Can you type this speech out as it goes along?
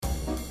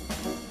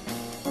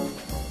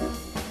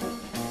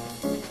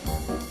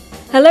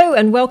Hello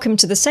and welcome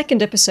to the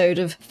second episode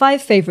of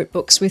 5 Favourite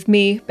Books with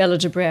me, Bella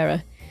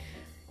Debrera.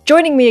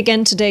 Joining me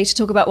again today to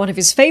talk about one of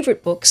his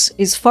favourite books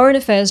is foreign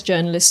affairs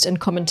journalist and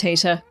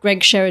commentator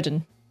Greg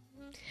Sheridan.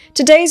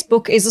 Today's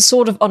book is The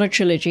Sword of Honour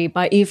trilogy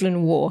by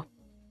Evelyn Waugh.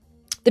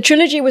 The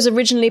trilogy was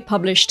originally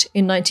published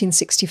in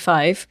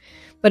 1965,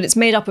 but it's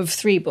made up of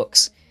 3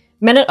 books.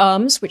 Men at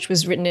Arms, which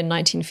was written in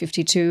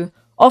 1952,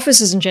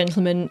 Officers and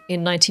Gentlemen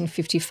in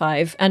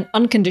 1955, and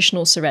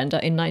Unconditional Surrender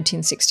in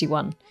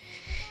 1961.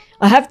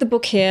 I have the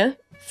book here.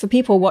 For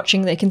people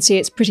watching, they can see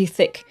it's pretty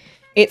thick.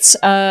 It's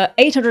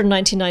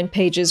 899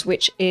 pages,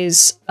 which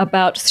is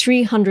about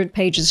 300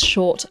 pages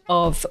short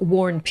of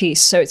War and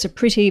Peace, so it's a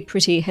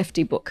pretty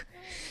hefty book.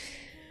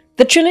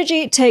 The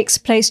trilogy takes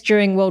place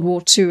during World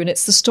War II, and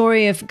it's the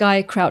story of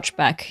Guy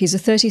Crouchback. He's a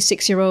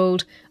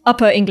 36-year-old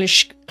upper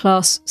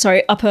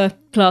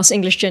class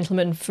English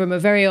gentleman from a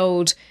very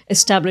old,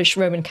 established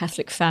Roman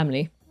Catholic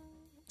family.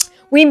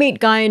 We meet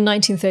Guy in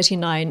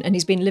 1939, and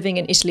he's been living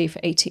in Italy for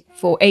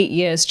 8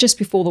 years, just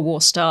before the war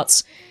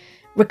starts,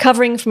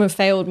 recovering from a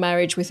failed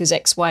marriage with his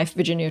ex-wife,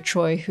 Virginia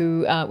Troy,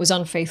 who was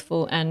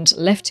unfaithful and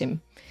left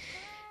him.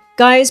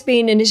 Guy's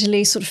been in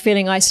Italy sort of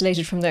feeling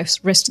isolated from the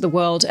rest of the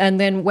world, and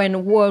then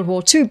when World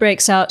War II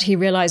breaks out, he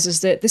realizes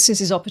that this is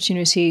his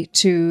opportunity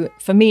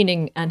for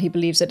meaning, and he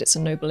believes that it's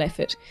a noble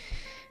effort.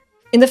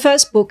 In the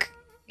first book,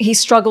 he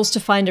struggles to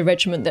find a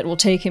regiment that will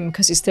take him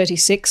because he's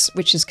 36,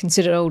 which is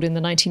considered old in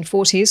the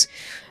 1940s.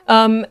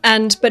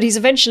 But he's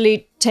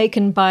eventually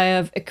taken by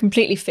a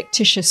completely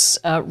fictitious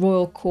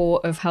Royal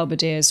Corps of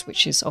Halberdiers,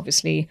 which is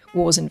obviously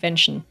Waugh's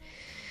invention.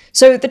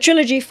 So the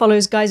trilogy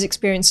follows Guy's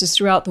experiences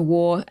throughout the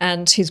war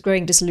and his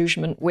growing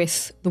disillusionment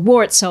with the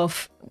war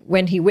itself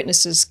when he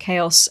witnesses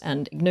chaos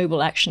and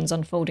ignoble actions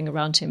unfolding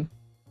around him.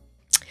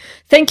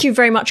 Thank you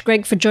very much,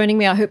 Greg, for joining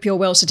me. I hope you're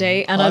well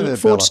today, and I look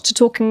forward to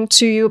talking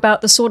to you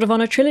about the Sword of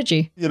Honour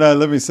trilogy. You know,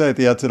 let me say at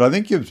the outset, I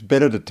think it's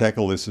better to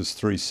tackle this as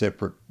 3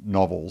 separate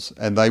novels,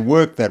 and they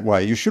work that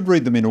way. You should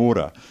read them in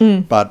order,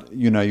 but,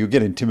 you know, you'll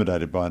get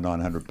intimidated by a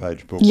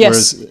 900-page book,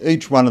 yes. Whereas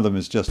each one of them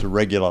is just a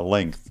regular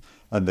length,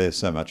 and they're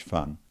so much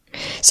fun.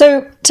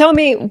 So tell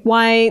me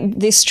why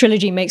this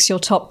trilogy makes your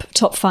top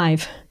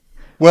 5.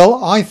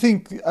 Well, I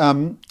think...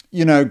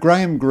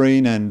 Graham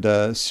Greene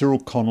and Cyril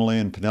Connolly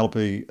and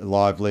Penelope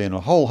Lively and a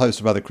whole host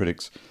of other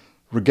critics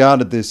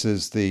regarded this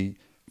as the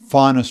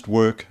finest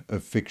work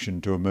of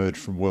fiction to emerge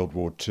from World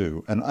War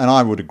II, and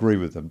I would agree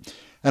with them.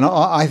 And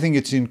I think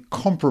it's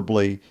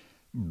incomparably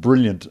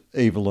brilliant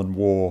Evelyn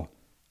Waugh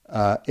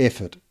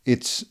effort.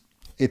 It's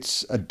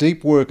a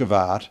deep work of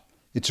art.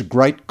 It's a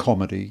great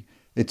comedy.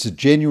 It's a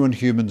genuine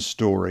human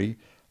story.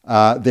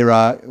 There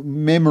are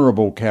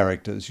memorable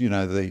characters. You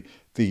know, the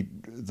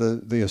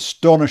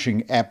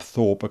astonishing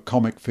Apthorpe, a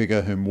comic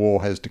figure whom Waugh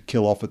has to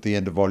kill off at the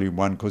end of Volume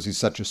 1 because he's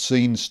such a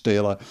scene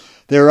stealer.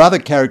 There are other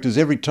characters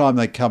every time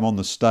they come on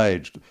the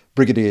stage.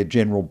 Brigadier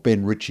General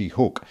Ben Ritchie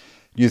Hook.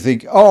 You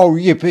think, oh,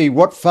 yippee,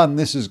 what fun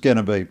this is going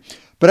to be.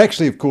 But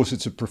actually, of course,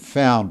 it's a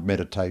profound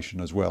meditation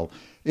as well.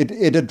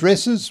 It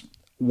addresses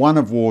one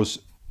of Waugh's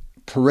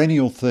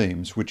perennial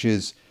themes, which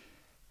is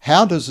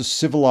how does a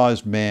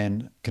civilised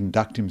man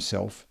conduct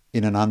himself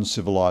in an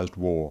uncivilised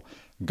war?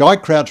 Guy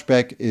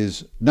Crouchback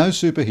is no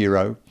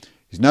superhero.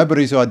 He's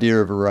nobody's idea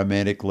of a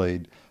romantic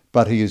lead,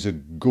 but he is a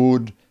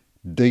good,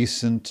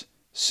 decent,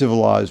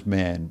 civilised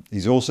man.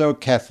 He's also a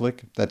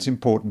Catholic. That's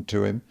important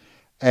to him.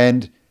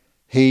 And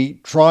he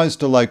tries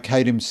to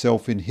locate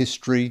himself in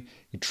history.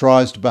 He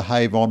tries to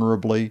behave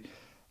honourably.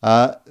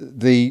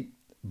 The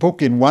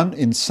book,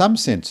 in some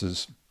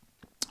senses,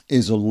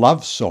 is a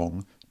love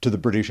song to the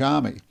British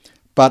Army.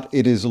 But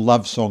it is a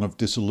love song of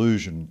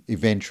disillusion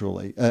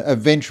eventually.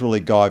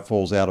 Eventually, Guy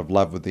falls out of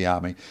love with the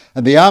army.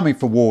 And the army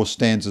for Waugh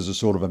stands as a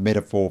sort of a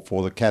metaphor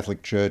for the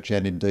Catholic Church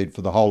and indeed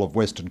for the whole of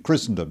Western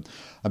Christendom.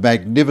 A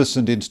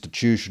magnificent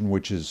institution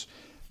which is,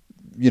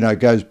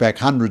 goes back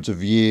hundreds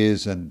of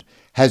years and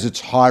has its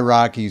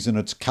hierarchies and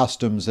its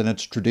customs and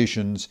its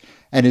traditions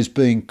and is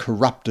being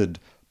corrupted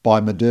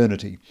by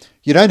modernity.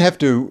 You don't have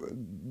to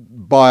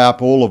buy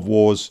up all of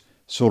Waugh's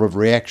sort of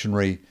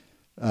reactionary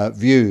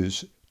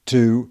views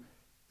to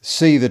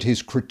see that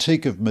his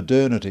critique of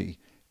modernity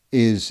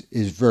is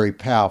very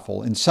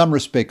powerful. In some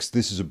respects,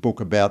 this is a book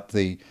about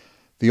the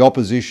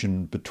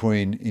opposition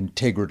between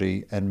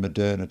integrity and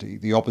modernity,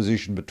 the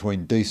opposition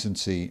between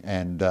decency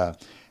and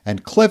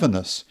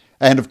cleverness.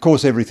 And of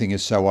course, everything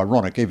is so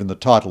ironic. Even the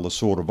title, The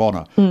Sword of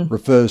Honour,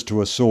 refers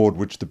to a sword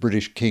which the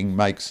British king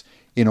makes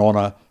in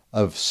honour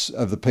of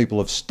the people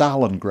of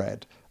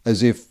Stalingrad,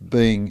 as if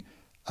being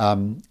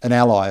an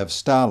ally of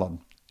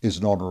Stalin is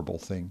an honourable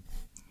thing.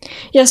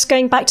 Yes,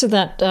 going back to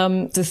that,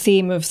 the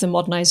theme of the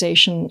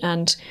modernisation,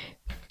 and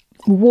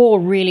Waugh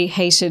really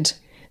hated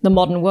the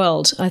modern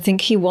world. I think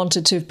he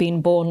wanted to have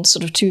been born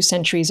sort of 2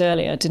 centuries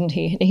earlier, didn't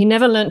he? He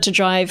never learnt to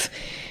drive.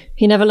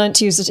 He never learnt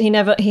to use it.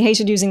 He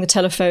hated using the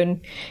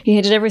telephone. He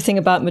hated everything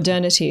about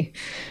modernity.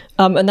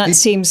 And that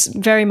seems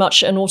very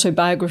much an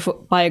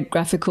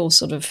autobiographical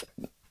sort of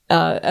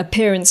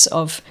appearance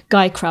of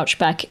Guy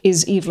Crouchback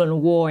is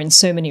Evelyn Waugh in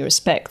so many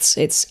respects.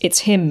 It's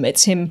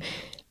him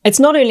It's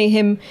not only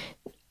him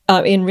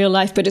in real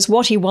life, but it's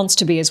what he wants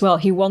to be as well.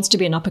 He wants to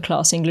be an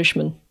upper-class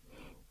Englishman.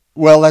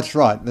 Well, that's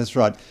right. That's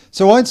right.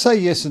 So I'd say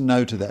yes and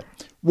no to that.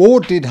 War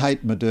did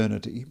hate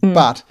modernity,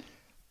 but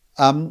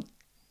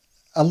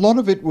a lot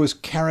of it was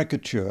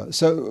caricature.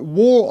 So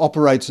war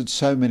operates at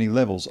so many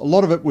levels. A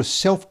lot of it was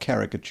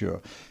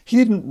self-caricature.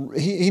 He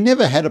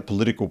never had a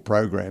political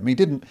program. He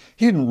didn't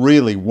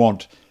really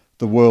want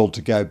the world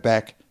to go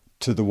back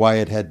to the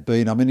way it had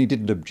been. I mean, he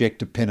didn't object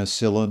to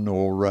penicillin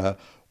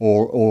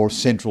or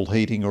central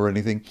heating or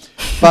anything,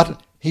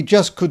 but he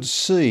just could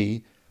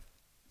see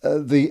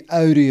the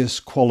odious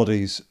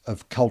qualities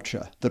of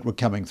culture that were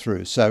coming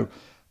through. So,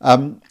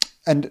 and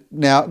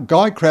now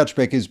Guy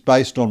Crouchback is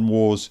based on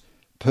War's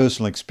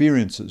personal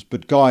experiences,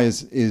 but Guy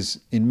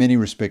is in many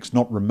respects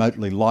not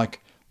remotely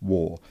like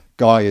War.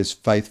 Guy is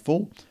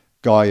faithful,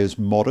 Guy is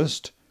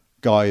modest,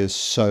 Guy is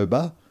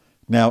sober.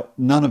 Now,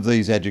 none of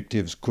these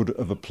adjectives could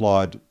have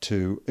applied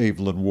to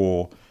Evelyn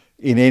Waugh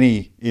in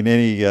any.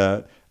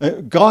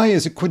 Guy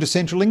is a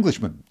quintessential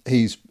Englishman.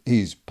 He's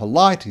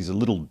polite. He's a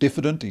little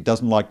diffident. He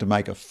doesn't like to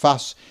make a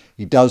fuss.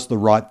 He does the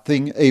right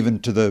thing, even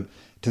to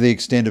the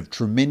extent of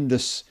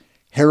tremendous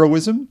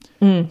heroism.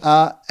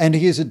 And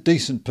he is a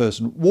decent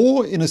person.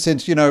 Waugh, in a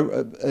sense,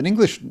 an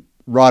English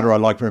writer I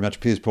like very much,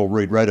 Piers Paul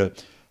Reed, wrote a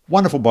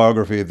wonderful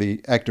biography of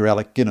the actor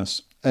Alec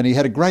Guinness, and he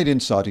had a great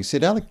insight. He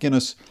said Alec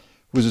Guinness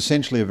was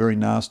essentially a very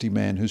nasty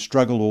man who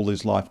struggled all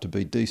his life to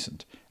be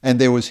decent. And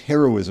there was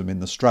heroism in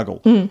the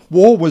struggle.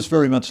 Waugh was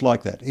very much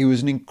like that. He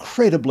was an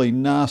incredibly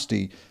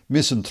nasty,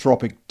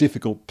 misanthropic,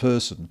 difficult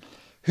person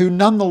who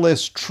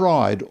nonetheless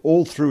tried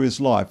all through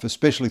his life,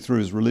 especially through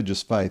his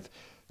religious faith,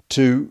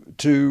 to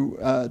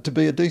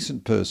be a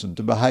decent person,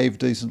 to behave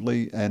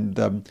decently and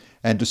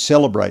to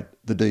celebrate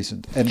the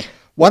decent. And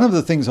one of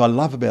the things I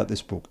love about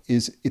this book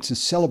is it's a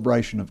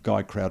celebration of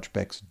Guy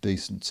Crouchback's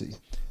decency.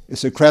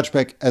 So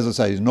Crouchback, as I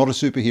say, is not a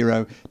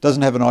superhero,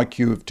 doesn't have an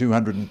IQ of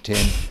 210.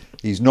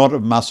 He's not a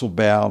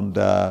muscle-bound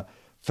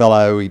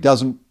fellow. He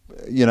doesn't,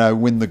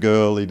 win the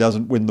girl. He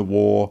doesn't win the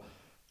war.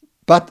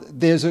 But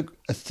there's a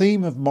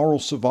theme of moral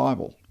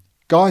survival.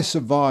 Guy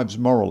survives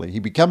morally. He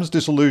becomes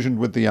disillusioned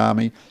with the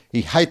army.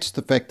 He hates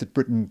the fact that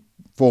Britain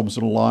forms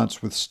an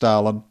alliance with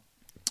Stalin.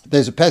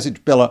 There's a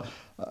passage, Bella,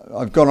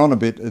 I've gone on a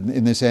bit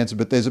in this answer,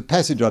 but there's a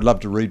passage I'd love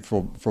to read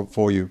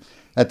for you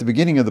at the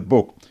beginning of the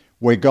book,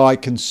 where Guy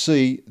can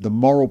see the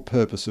moral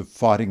purpose of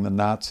fighting the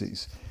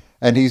Nazis.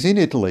 And he's in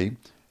Italy,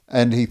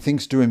 and he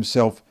thinks to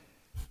himself,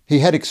 he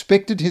had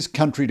expected his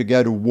country to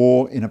go to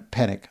war in a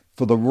panic,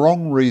 for the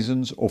wrong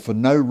reasons or for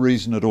no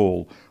reason at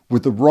all,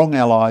 with the wrong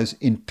allies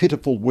in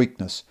pitiful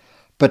weakness.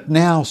 But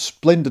now,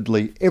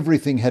 splendidly,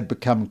 everything had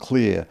become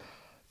clear.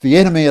 The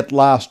enemy at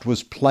last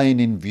was plain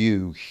in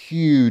view,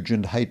 huge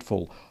and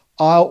hateful,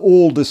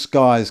 all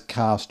disguise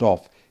cast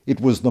off. It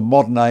was the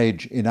modern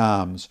age in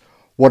arms.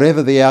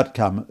 Whatever the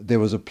outcome, there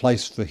was a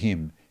place for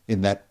him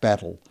in that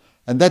battle.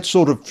 And that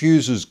sort of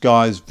fuses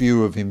Guy's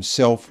view of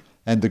himself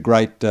and the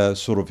great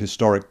sort of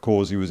historic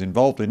cause he was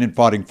involved in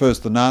fighting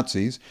first the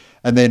Nazis,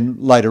 and then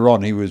later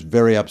on he was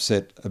very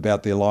upset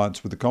about the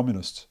alliance with the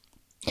communists.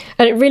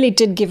 And it really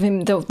did give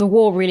him, the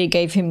war really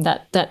gave him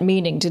that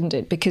meaning, didn't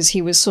it? Because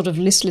he was sort of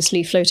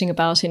listlessly floating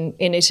about in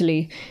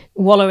Italy,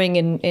 wallowing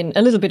in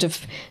a little bit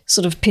of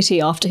sort of pity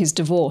after his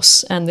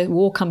divorce. And the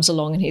war comes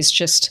along and he's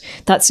just,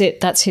 that's it.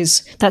 That's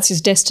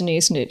his destiny,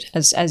 isn't it?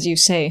 As you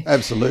say.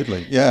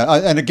 Absolutely. Yeah.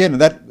 And again,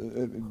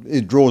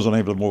 it draws on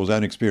Evelyn Waugh's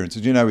own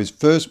experiences. His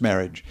first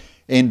marriage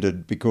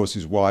ended because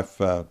his wife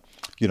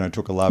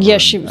took a lover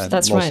and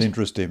lost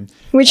interest in him.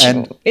 Which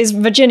is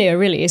Virginia,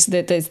 really, is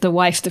the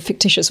wife, the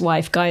fictitious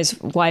wife. Guy's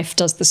wife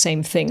does the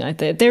same thing.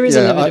 There is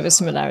a little bit of a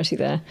similarity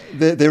there.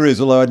 There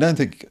is, although I don't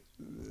think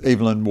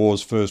Evelyn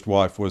Waugh's first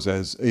wife was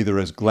either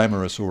as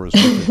glamorous or as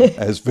wicked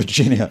as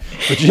Virginia.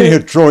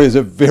 Virginia Troy is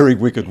a very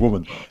wicked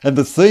woman. And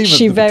the theme of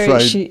the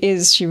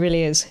betrayed... She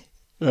really is.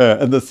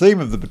 And the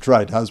theme of the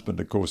betrayed husband,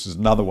 of course, is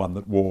another one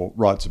that Waugh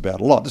writes about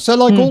a lot. So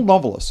like all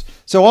novelists.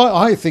 So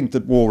I think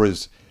that Waugh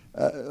is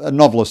a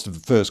novelist of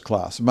the first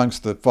class,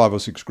 amongst the 5 or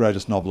 6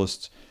 greatest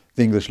novelists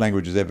the English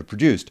language has ever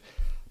produced.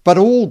 But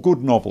all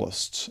good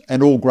novelists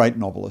and all great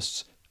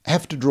novelists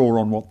have to draw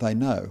on what they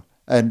know.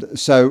 And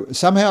so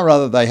somehow or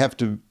other they have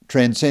to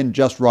transcend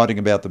just writing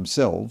about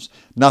themselves.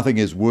 Nothing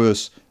is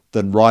worse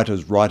than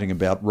writers writing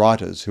about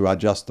writers who are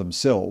just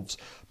themselves.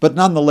 But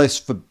nonetheless,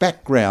 for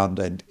background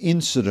and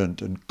incident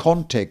and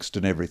context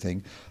and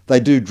everything, they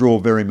do draw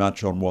very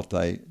much on what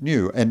they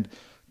knew. And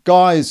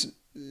Guy's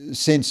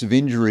sense of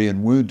injury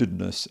and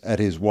woundedness at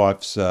his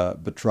wife's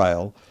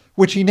betrayal,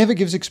 which he never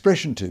gives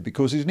expression to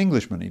because he's an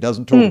Englishman. He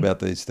doesn't talk about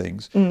these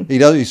things.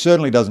 He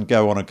certainly doesn't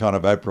go on a kind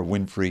of Oprah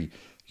Winfrey,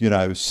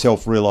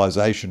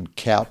 self-realization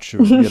couch.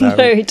 Of,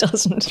 no, he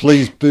doesn't.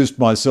 Please boost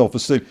my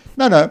self-esteem.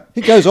 No,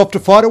 he goes off to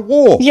fight a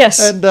war. Yes,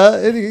 and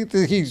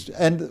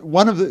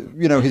one of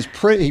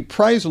the he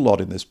prays a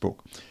lot in this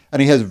book.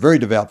 And he has a very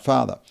devout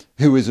father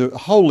who is a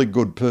wholly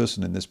good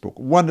person in this book.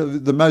 One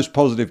of the most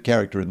positive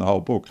character in the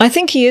whole book. I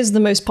think he is the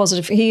most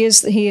positive. He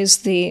is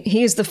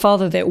the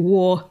father that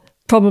Waugh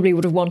probably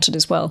would have wanted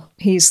as well.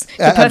 He's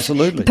the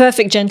Absolutely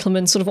perfect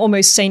gentleman, sort of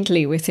almost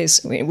saintly with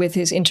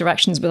his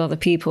interactions with other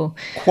people.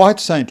 Quite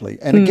saintly.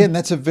 And again,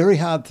 that's a very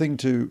hard thing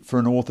for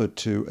an author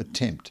to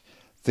attempt,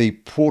 the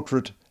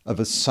portrait of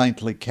a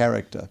saintly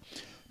character.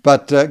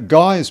 But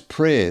Guy's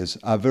prayers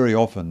are very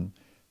often,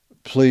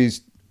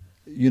 please,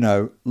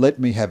 let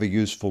me have a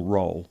useful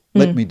role.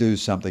 Let me do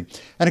something.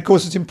 And of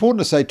course, it's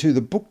important to say too,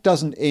 the book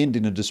doesn't end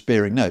in a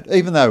despairing note,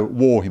 even though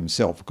Waugh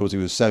himself, of course, he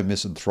was so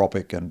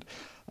misanthropic and,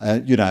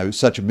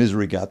 such a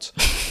misery guts,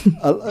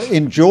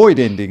 enjoyed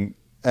ending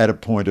at a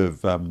point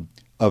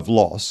of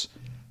loss.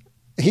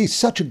 He's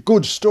such a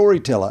good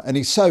storyteller and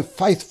he's so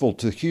faithful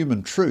to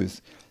human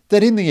truth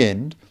that in the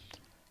end,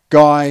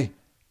 Guy,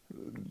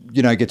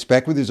 gets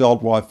back with his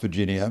old wife,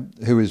 Virginia,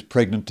 who is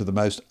pregnant to the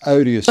most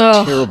odious,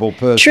 terrible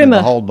person Trimmer.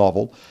 in the whole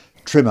novel,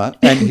 Trimmer.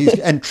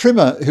 And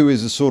Trimmer, who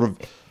is a sort of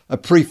a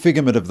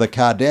prefigurement of the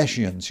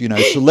Kardashians,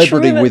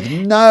 celebrity Trimmer. with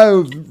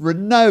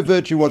no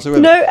virtue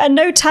whatsoever.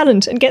 No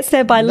talent, and gets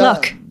there by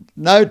luck.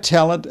 No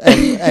talent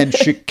and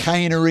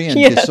chicanery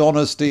and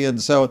dishonesty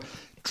and so on.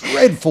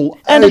 Dreadful,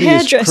 And odious a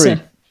hairdresser.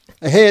 creep.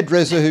 A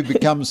hairdresser who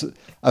becomes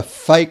a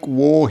fake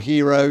war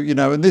hero,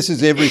 and this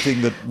is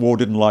everything that Waugh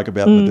didn't like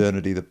about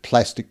modernity, the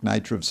plastic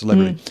nature of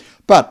celebrity.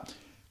 But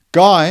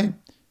Guy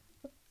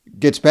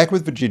gets back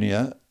with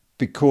Virginia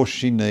because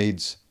she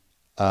needs,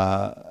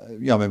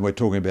 we're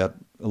talking about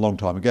a long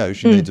time ago,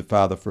 she needs a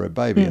father for her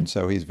baby, and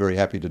so he's very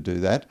happy to do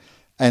that.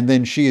 And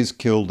then she is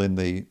killed in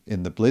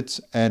the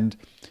Blitz, and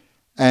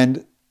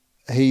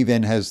he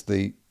then has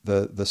the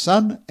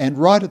son, and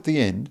right at the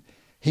end,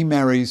 he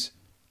marries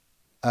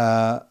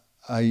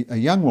a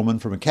young woman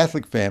from a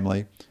Catholic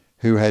family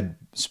who had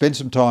spent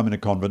some time in a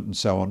convent and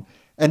so on.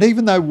 And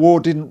even though Waugh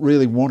didn't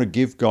really want to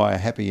give Guy a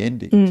happy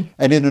ending,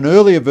 and in an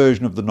earlier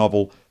version of the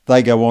novel,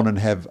 they go on and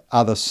have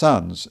other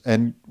sons.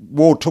 And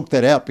Waugh took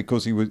that out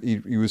because he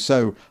was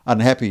so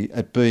unhappy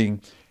at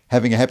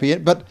having a happy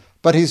end.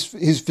 But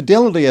his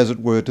fidelity, as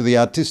it were, to the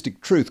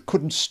artistic truth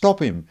couldn't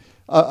stop him.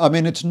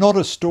 It's not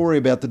a story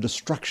about the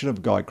destruction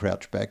of Guy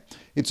Crouchback.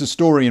 It's a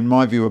story, in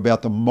my view,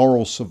 about the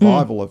moral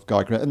survival of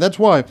Guy Crouchback. And that's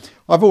why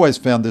I've always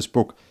found this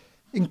book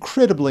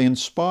incredibly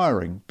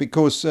inspiring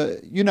because,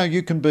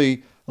 you can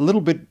be a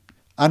little bit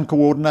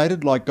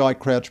uncoordinated like Guy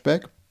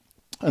Crouchback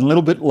and a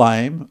little bit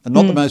lame and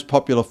not the most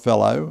popular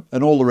fellow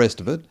and all the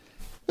rest of it,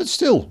 but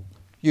still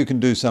you can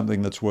do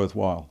something that's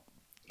worthwhile.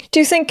 Do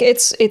you think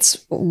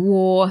it's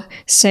Waugh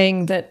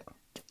saying that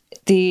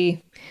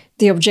the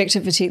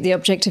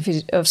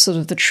objectivity of sort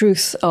of the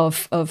truth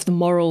of the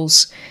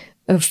morals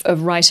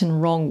of right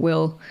and wrong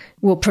will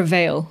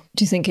prevail?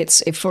 Do you think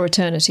it's for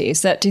eternity?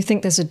 Do you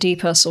think there's a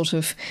deeper sort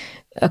of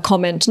a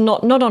comment,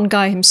 not on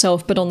Guy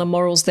himself, but on the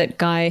morals that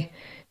Guy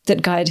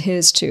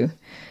adheres to?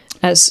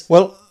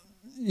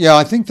 Yeah,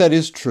 I think that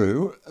is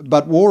true.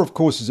 But Waugh, of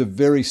course, is a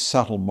very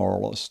subtle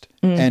moralist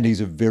and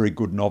he's a very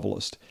good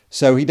novelist.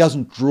 So he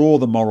doesn't draw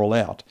the moral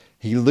out.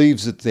 He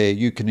leaves it there.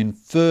 You can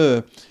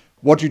infer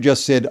what you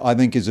just said, I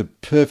think, is a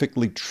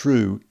perfectly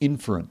true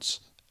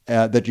inference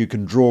that you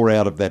can draw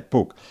out of that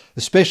book,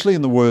 especially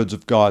in the words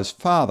of Guy's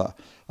father.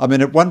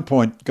 At one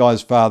point,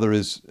 Guy's father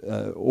is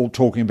all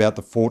talking about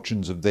the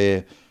fortunes of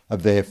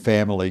their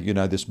family,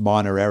 this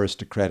minor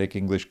aristocratic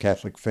English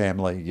Catholic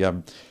family.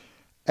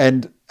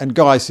 And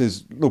Guy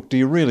says, look, do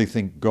you really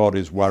think God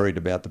is worried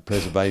about the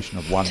preservation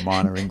of one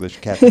minor English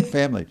Catholic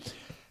family?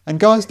 And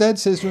Guy's dad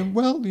says to him,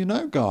 well,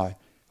 Guy,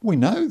 we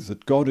know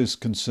that God is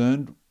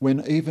concerned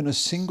when even a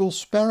single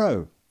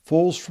sparrow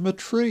falls from a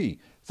tree,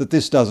 that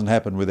this doesn't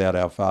happen without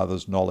our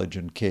Father's knowledge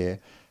and care.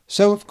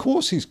 So of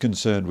course he's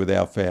concerned with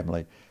our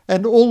family.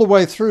 And all the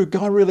way through,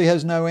 Guy really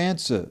has no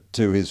answer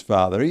to his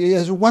father. He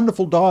has a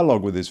wonderful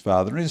dialogue with his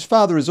father, and his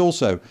father is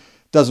also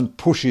doesn't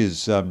push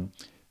his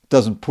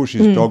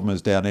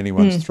dogmas down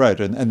anyone's throat,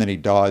 and then he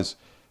dies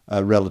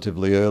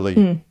relatively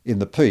early in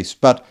the piece.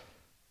 But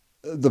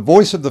the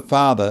voice of the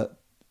father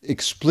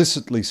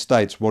explicitly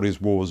states what is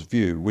Waugh's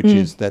view, which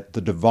is that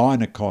the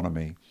divine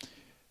economy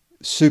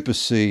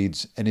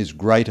supersedes and is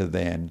greater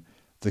than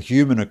the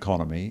human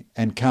economy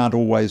and can't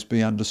always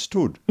be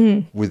understood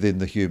within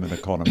the human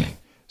economy.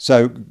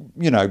 So,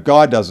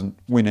 Guy doesn't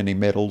win any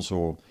medals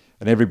and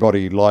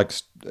everybody he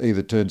likes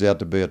either turns out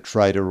to be a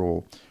traitor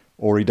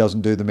or he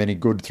doesn't do them any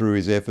good through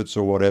his efforts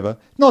or whatever.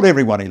 Not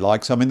everyone he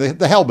likes.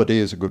 The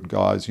halberdiers are good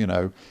guys,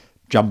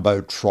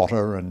 Jumbo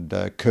Trotter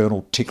and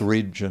Colonel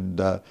Tickeridge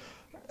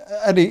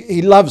and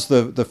he loves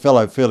the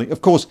fellow feeling.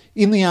 Of course,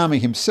 in the army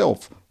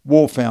himself,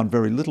 Waugh found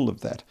very little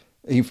of that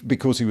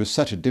because he was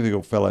such a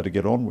difficult fellow to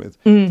get on with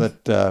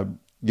that,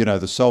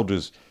 the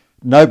soldiers,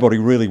 nobody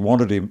really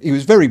wanted him. He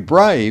was very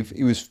brave.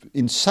 He was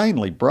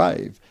insanely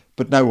brave,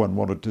 but no one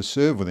wanted to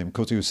serve with him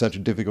because he was such a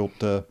difficult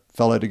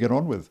fellow to get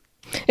on with.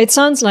 It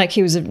sounds like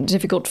he was a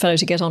difficult fellow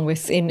to get on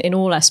with in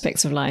all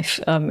aspects of life.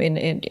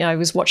 I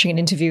was watching an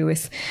interview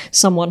with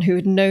someone who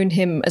had known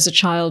him as a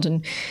child,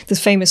 and the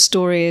famous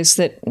story is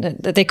that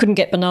they couldn't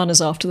get bananas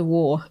after the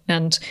war,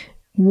 and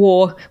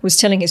War was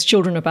telling his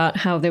children about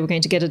how they were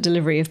going to get a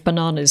delivery of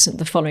bananas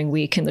the following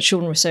week, and the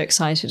children were so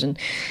excited, and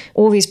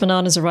all these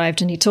bananas arrived,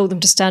 and he told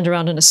them to stand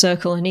around in a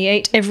circle, and he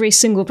ate every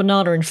single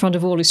banana in front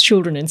of all his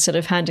children instead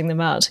of handing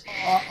them out.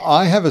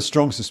 I have a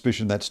strong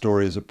suspicion that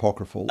story is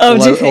apocryphal, do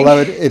you think? although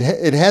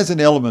it has an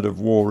element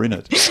of war in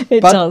it.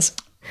 It does.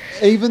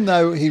 Even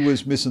though he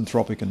was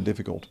misanthropic and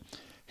difficult,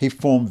 he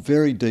formed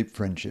very deep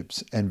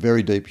friendships and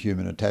very deep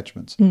human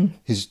attachments.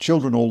 His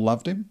children all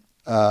loved him,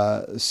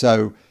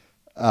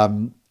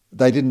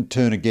 they didn't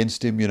turn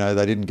against him,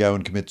 they didn't go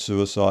and commit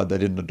suicide, they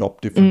didn't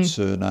adopt different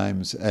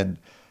surnames, and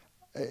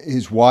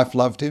his wife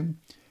loved him,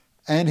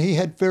 and he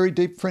had very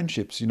deep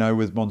friendships,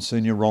 with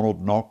Monsignor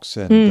Ronald Knox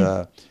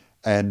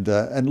and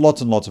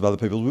lots and lots of other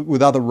people,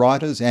 with other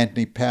writers,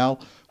 Anthony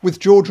Powell, with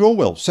George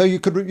Orwell. So you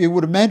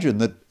would imagine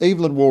that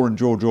Evelyn Waugh and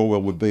George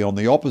Orwell would be on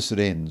the opposite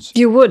ends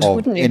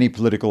wouldn't you? Any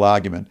political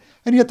argument,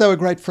 and yet they were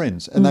great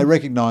friends, and they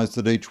recognised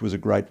that each was a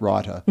great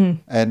writer,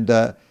 and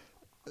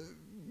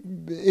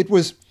it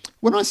was.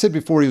 When I said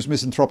before he was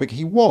misanthropic,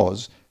 he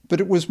was, but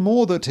it was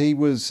more that he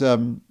was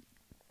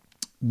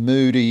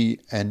moody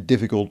and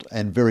difficult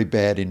and very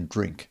bad in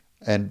drink.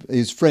 And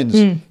his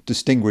friends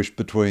distinguished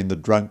between the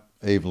drunk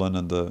Evelyn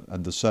and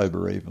the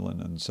sober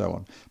Evelyn and so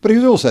on. But he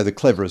was also the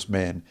cleverest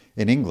man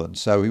in England,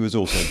 so he was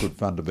also good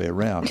fun to be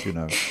around,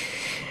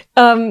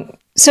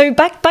 So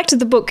back to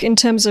the book in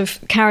terms of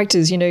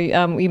characters, you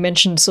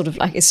mentioned sort of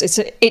like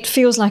it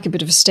feels like a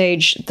bit of a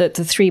stage that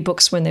the three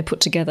books when they're put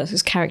together,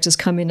 those characters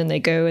come in and they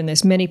go, and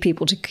there's many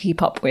people to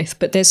keep up with.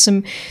 But there's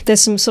some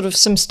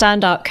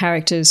standout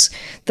characters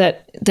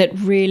that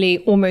really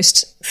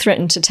almost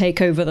threaten to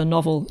take over the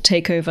novel,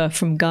 take over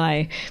from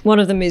Guy. One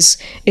of them is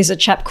a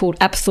chap called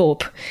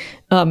Apthorpe,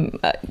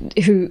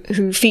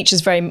 who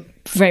features very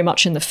very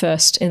much in the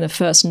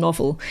first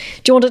novel.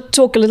 Do you want to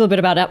talk a little bit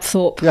about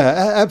Apthorpe?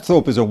 Yeah,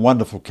 Apthorpe is a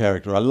wonderful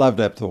character. I loved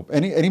Apthorpe.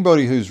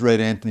 Anybody who's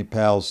read Anthony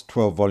Powell's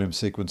 12-volume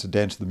sequence, A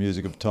Dance to the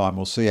Music of Time,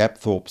 will see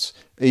Apthorpe's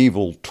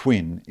evil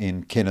twin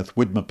in Kenneth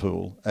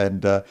Widmerpool.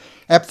 And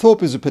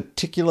Apthorpe is a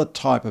particular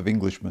type of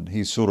Englishman.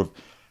 He's sort of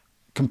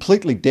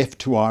completely deaf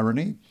to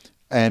irony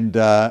and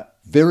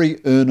very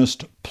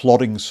earnest,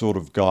 plodding sort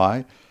of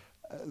guy.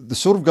 The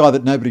sort of guy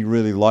that nobody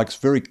really likes,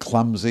 very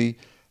clumsy,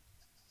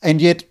 and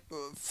yet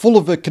full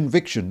of a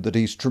conviction that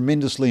he's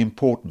tremendously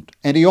important.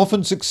 And he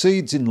often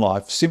succeeds in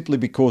life simply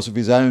because of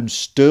his own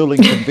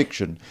sterling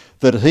conviction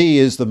that he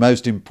is the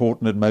most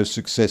important and most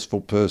successful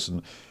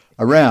person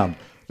around.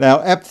 Now,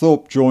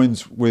 Apthorpe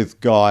joins with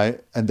Guy,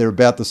 and they're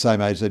about the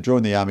same age. They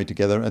join the army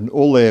together, and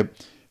all their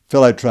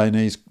fellow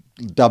trainees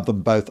dub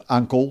them both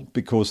uncle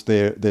because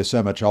they're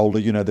so much older.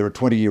 There are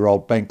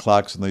 20-year-old bank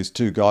clerks and these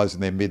two guys in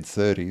their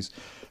mid-30s.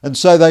 And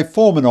so they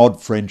form an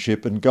odd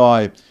friendship, and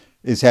Guy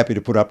is happy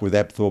to put up with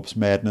Apthorpe's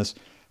madness.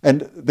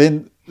 And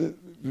then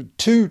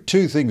two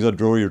things I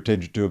draw your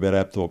attention to about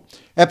Apthorpe.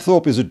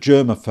 Apthorpe is a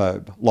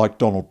germaphobe, like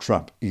Donald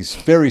Trump. He's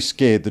very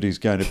scared that he's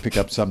going to pick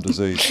up some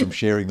disease from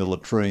sharing the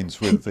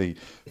latrines with the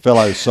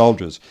fellow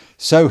soldiers.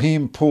 So he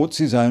imports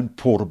his own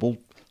portable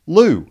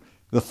loo,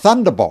 the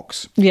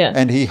Thunderbox. Yeah.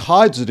 And he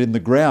hides it in the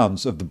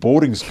grounds of the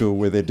boarding school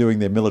where they're doing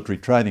their military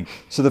training.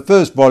 So the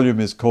first volume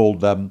is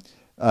called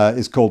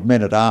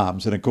Men at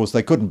Arms, and of course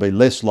they couldn't be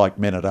less like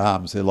Men at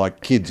Arms. They're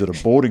like kids at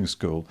a boarding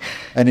school,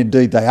 and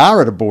indeed they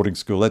are at a boarding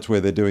school. That's where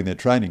they're doing their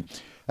training.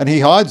 And he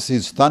hides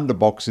his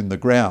Thunderbox in the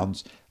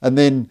grounds, and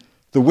then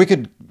the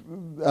wicked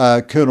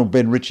Colonel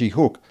Ben Ritchie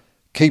Hook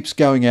keeps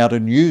going out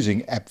and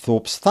using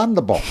Apthorpe's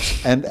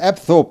Thunderbox, and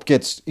Apthorpe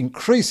gets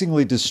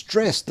increasingly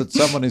distressed that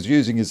someone is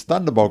using his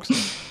Thunderbox,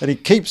 and he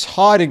keeps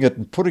hiding it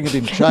and putting it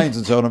in chains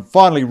and so on, and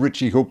finally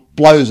Ritchie Hook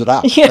blows it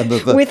up. Yeah, and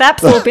with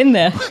Apthorpe in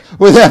there.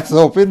 With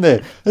Apthorpe in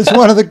there. It's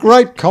one of the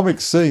great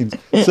comic scenes.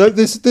 So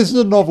this is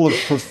a novel of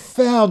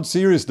profound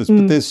seriousness,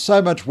 but there's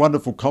so much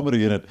wonderful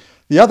comedy in it.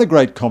 The other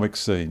great comic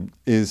scene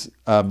is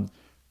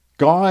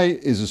Guy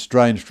is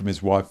estranged from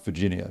his wife,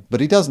 Virginia, but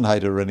he doesn't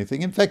hate her or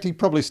anything. In fact, he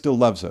probably still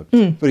loves her,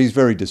 but he's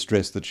very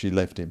distressed that she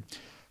left him.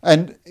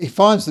 And he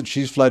finds that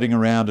she's floating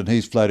around and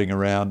he's floating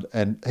around,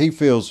 and he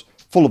feels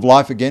full of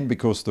life again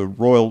because the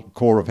Royal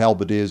Corps of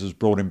Halberdiers has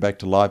brought him back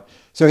to life.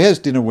 So he has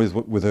dinner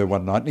with her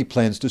one night, and he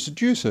plans to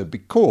seduce her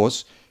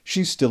because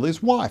she's still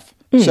his wife.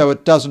 So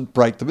it doesn't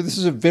break them. This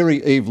is a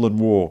very Evelyn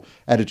Waugh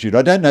attitude.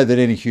 I don't know that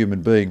any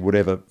human being would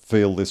ever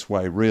feel this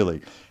way,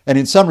 really. And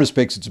in some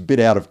respects, it's a bit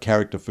out of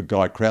character for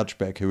Guy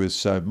Crouchback, who is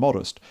so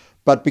modest.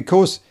 But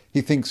because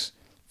he thinks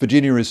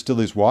Virginia is still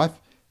his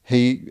wife,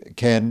 he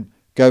can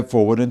go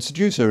forward and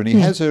seduce her. And he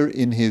has her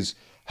in his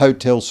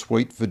hotel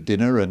suite for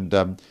dinner,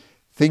 and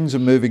things are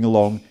moving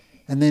along.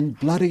 And then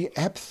bloody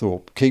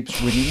Apthorpe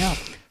keeps ringing up.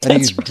 And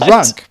he's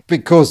drunk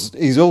because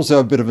he's also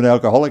a bit of an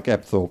alcoholic,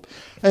 Apthorpe.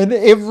 And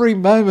every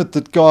moment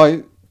that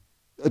Guy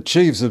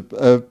achieves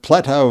a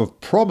plateau of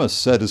promise,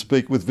 so to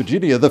speak, with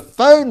Virginia, the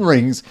phone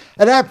rings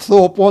and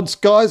Apthorpe wants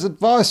Guy's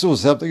advice or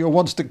something, or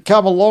wants to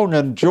come along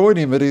and join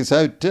him at his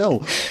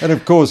hotel. And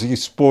of course he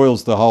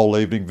spoils the whole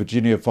evening.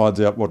 Virginia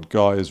finds out what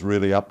Guy is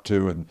really up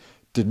to and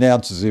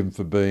denounces him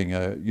for being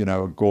a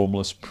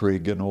gormless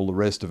prig and all the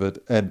rest of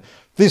it. And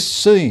this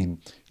scene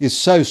is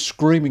so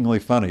screamingly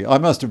funny. I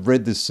must have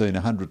read this scene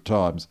 100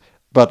 times,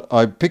 but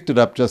I picked it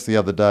up just the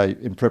other day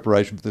in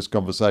preparation for this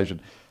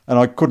conversation, and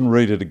I couldn't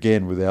read it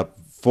again without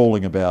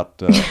falling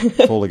about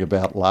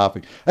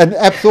laughing. And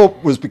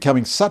Apthorpe was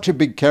becoming such a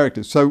big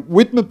character. So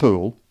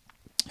Widmerpool,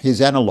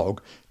 his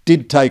analogue,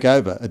 did take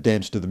over A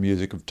Dance to the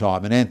Music of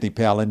Time, and Anthony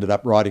Powell ended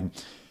up writing.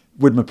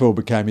 Widmerpool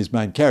became his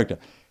main character.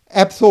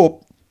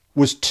 Apthorpe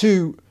was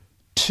too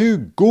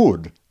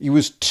good. He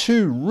was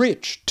too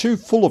rich, too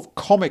full of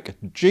comic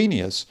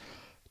genius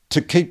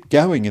to keep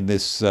going in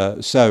this.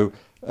 So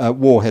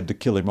War had to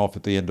kill him off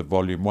at the end of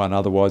Volume 1.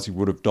 Otherwise, he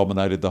would have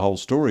dominated the whole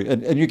story.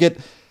 And you get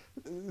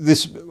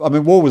this. I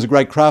mean, War was a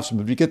great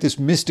craftsman, but you get this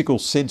mystical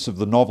sense of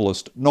the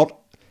novelist not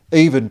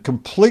even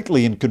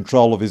completely in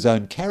control of his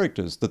own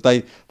characters, that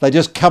they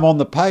just come on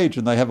the page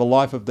and they have a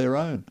life of their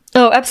own.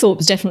 Oh,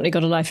 Apthorpe's definitely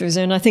got a life of his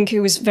own. I think he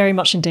was very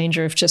much in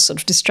danger of just sort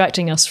of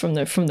distracting us from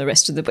the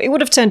rest of the book. It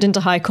would have turned into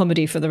high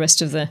comedy for the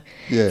rest of the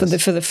for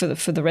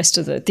the rest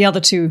of the other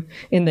two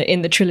in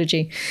the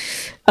trilogy.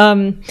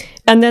 And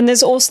then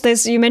there's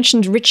you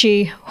mentioned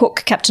Richie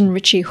Hook, Captain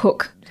Richie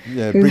Hook,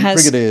 who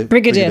has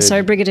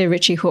Brigadier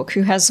Richie Hook,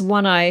 who has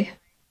one eye.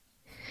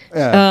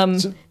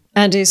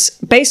 And is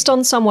based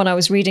on someone I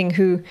was reading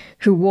who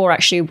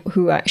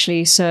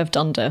actually served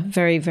under.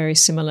 Very, very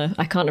similar.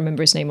 I can't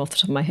remember his name off the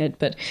top of my head,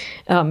 but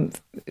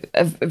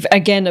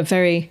again, a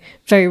very,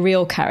 very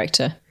real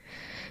character.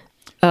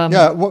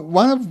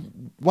 One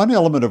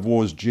element of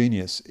War's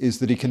genius is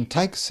that he can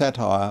take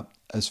satire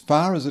as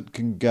far as it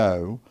can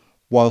go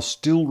while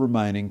still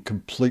remaining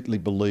completely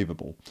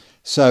believable.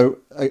 So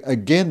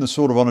again, the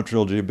Sword of Honour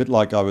trilogy, a bit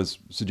like I was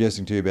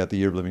suggesting to you about The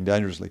Year of Living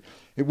Dangerously,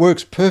 it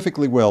works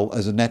perfectly well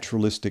as a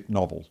naturalistic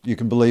novel. You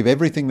can believe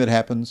everything that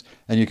happens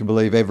and you can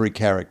believe every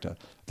character.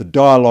 The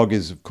dialogue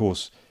is, of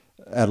course,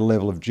 at a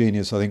level of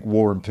genius. I think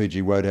War and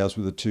P.G. Wodehouse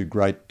were the two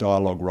great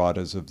dialogue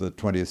writers of the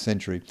 20th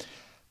century.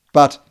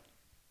 But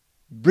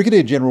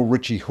Brigadier General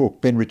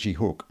Ben Richie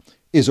Hook,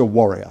 is a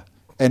warrior.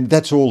 And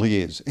that's all he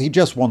is. He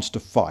just wants to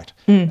fight.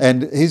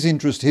 And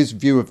his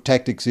view of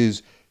tactics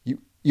is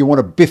you want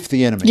to biff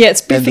the enemy. Yeah,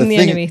 it's biffing the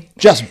enemy.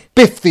 Just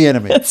biff the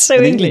enemy. That's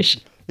so English.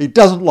 He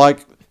doesn't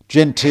like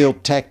genteel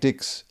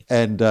tactics.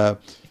 And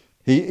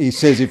he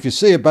says, if you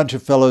see a bunch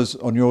of fellows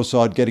on your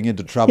side getting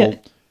into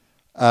trouble,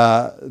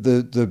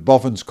 the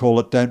boffins call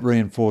it, don't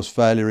reinforce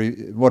failure.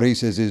 What he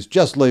says is,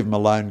 just leave him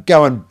alone.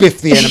 Go and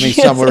biff the enemy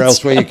somewhere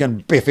else where you can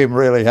biff him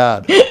really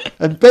hard.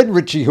 And Ben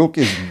Richie Hook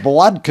is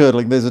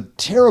blood-curdling. There's a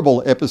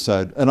terrible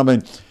episode. And I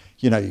mean,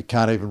 you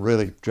can't even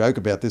really joke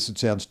about this. It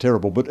sounds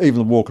terrible. But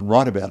Evelyn Waugh can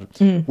write about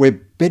it. Where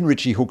Ben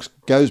Richie Hook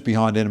goes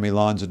behind enemy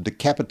lines and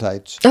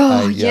decapitates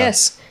an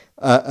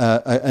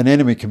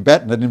enemy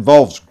combatant. It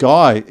involves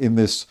Guy in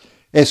this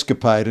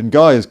escapade. And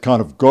Guy is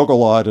kind of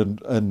goggle-eyed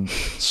and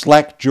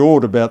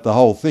slack-jawed about the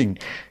whole thing.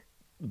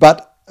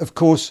 But, of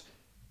course,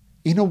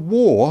 in a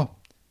war,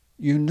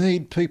 you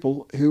need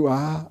people who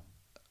are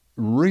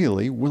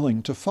really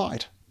willing to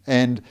fight.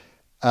 And,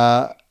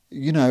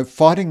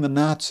 fighting the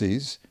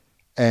Nazis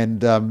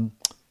and fighting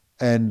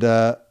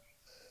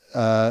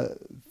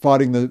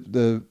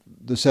the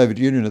Soviet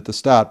Union at the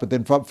start, but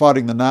then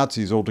fighting the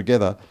Nazis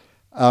altogether,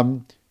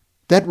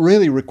 that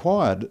really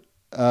required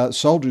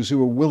soldiers who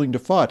were willing to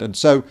fight. And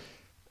so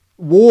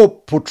War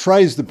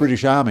portrays the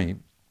British Army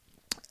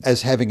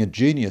as having a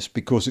genius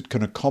because it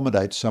can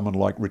accommodate someone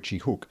like Richie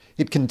Hook.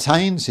 It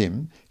contains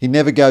him. He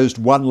never goes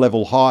one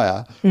level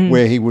higher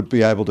where he would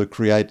be able to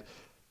create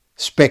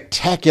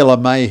spectacular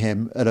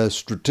mayhem at a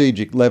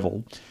strategic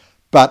level.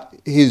 But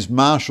his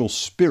martial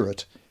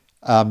spirit,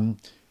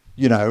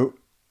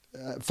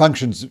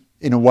 functions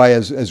in a way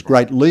as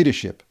great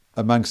leadership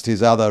amongst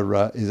his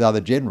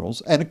other generals.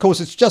 And of course,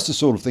 it's just the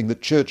sort of thing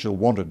that Churchill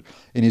wanted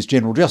in his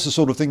general, just the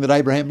sort of thing that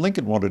Abraham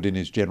Lincoln wanted in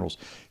his generals.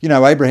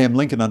 Abraham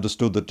Lincoln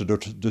understood that to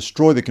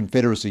destroy the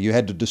Confederacy, you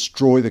had to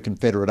destroy the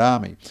Confederate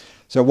Army.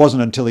 So it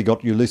wasn't until he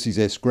got Ulysses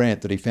S.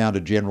 Grant that he found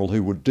a general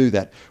who would do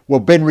that.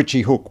 Well, Ben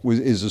Richie Hook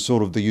is a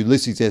sort of the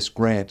Ulysses S.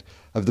 Grant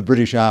of the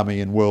British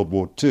Army in World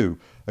War II,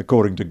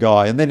 according to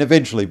Guy. And then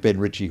eventually Ben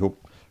Richie Hook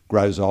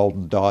grows old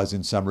and dies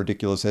in some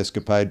ridiculous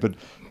escapade. But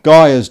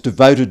Guy is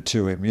devoted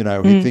to him. He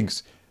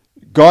thinks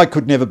Guy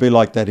could never be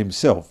like that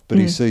himself, but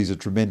he sees a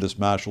tremendous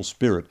martial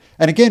spirit.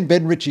 And again,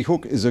 Ben Richie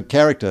Hook is a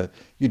character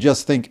you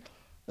just think,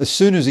 as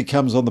soon as he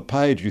comes on the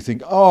page, you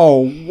think,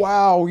 oh,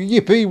 wow,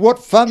 yippee, what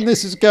fun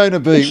this is going to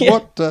be. Yeah.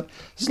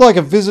 It's like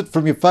a visit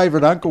from your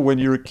favourite uncle when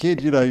you're a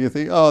kid. You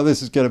think, oh,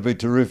 this is going to be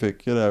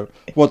terrific.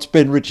 What's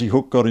Ben Richie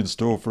Hook got in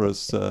store for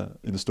us now?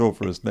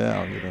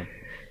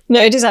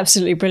 No, it is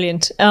absolutely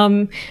brilliant.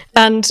 And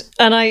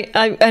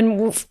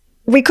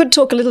we could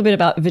talk a little bit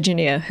about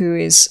Virginia, who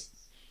is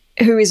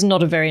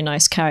not a very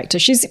nice character.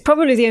 She's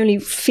probably the only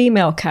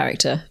female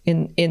character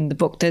in the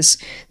book.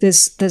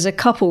 There's a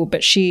couple,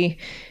 but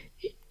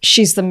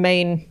she's the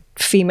main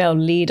female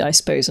lead, I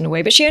suppose, in a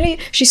way. But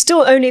she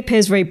still only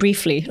appears very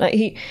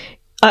briefly.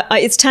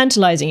 It's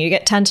tantalizing. You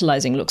get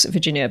tantalizing looks at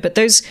Virginia, but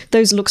those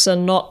looks are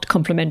not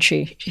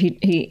complimentary.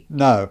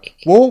 No.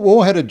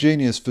 Waugh had a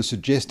genius for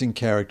suggesting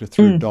character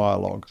through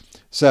dialogue.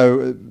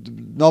 So,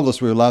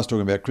 novelists we were last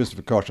talking about,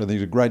 Christopher Koch, I think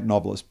he's a great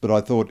novelist, but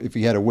I thought if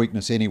he had a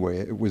weakness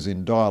anywhere, it was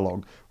in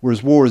dialogue,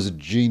 whereas Waugh is a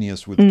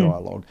genius with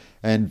dialogue.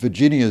 And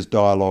Virginia's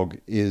dialogue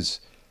is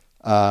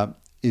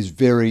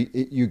very,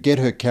 you get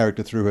her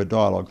character through her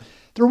dialogue.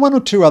 There are one or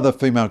two other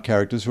female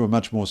characters who are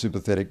much more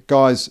sympathetic.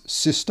 Guy's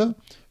sister,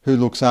 who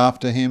looks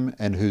after him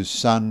and whose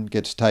son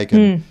gets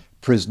taken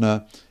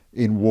prisoner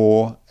in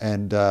war,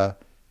 and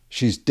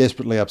she's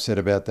desperately upset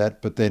about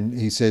that. But then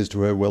he says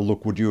to her, well,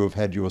 look, would you have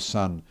had your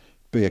son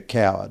be a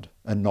coward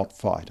and not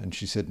fight? And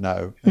she said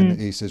no. And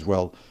he says,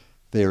 well,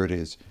 there it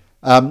is.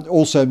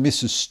 Also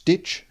Mrs.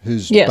 Stitch,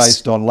 who's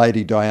based on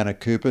Lady Diana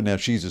Cooper. Now,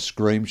 she's a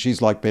scream.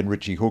 She's like Ben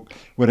Ritchie Hook.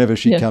 Whenever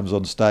she comes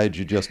on stage,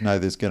 you just know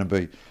there's going to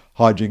be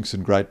hijinks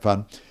and great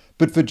fun.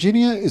 But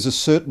Virginia is a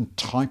certain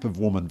type of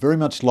woman, very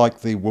much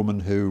like the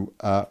woman who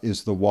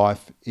is the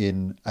wife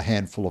in A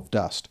Handful of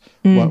Dust,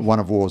 one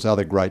of Waugh's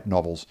other great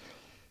novels.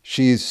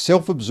 She is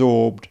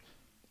self-absorbed,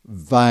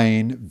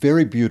 vain,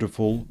 very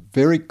beautiful,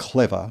 very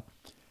clever,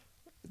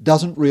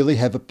 doesn't really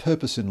have a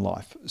purpose in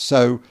life.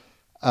 So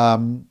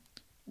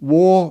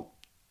Waugh,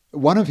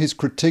 one of his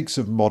critiques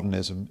of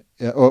modernism,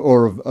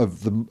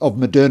 of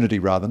modernity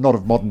rather, not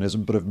of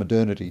modernism, but of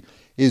modernity,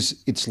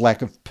 is its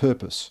lack of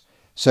purpose.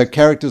 So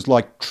characters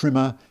like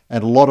Trimmer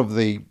and a lot of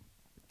the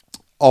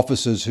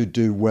officers who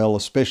do well,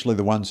 especially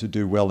the ones who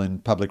do well in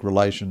public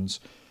relations,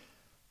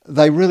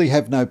 they really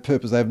have no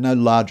purpose. They have no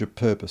larger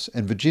purpose.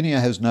 And Virginia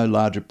has no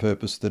larger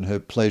purpose than her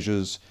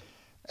pleasures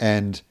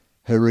and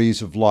her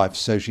ease of life.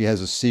 So she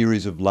has a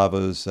series of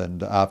lovers,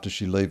 and after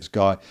she leaves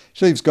Guy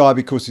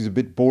because he's a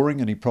bit boring,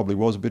 and he probably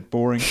was a bit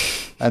boring.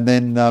 And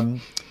then,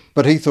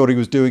 but he thought he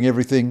was doing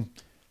everything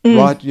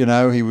right. You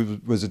know, he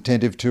was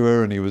attentive to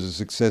her, and he was a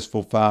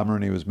successful farmer,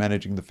 and he was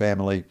managing the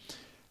family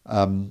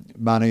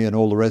money and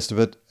all the rest of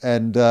it.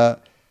 And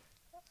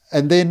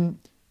then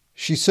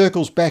she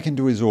circles back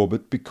into his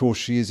orbit because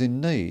she is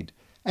in need.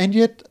 And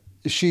yet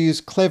she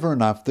is clever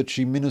enough that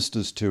she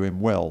ministers to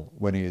him well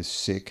when he is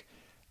sick.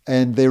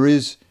 And there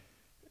is,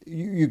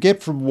 you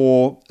get from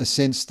Waugh a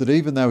sense that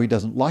even though he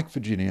doesn't like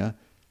Virginia,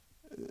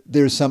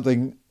 there is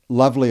something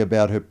lovely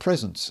about her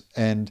presence.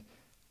 And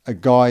a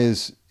Guy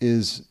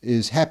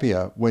is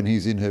happier when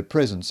he's in her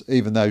presence,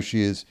 even though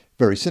she is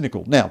very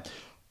cynical. Now,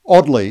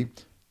 oddly,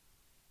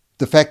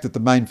 the fact that the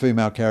main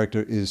female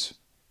character is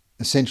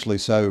essentially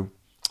so,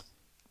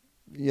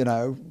 you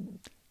know,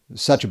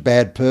 such a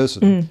bad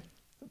person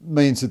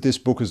means that this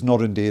book has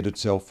not endeared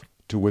itself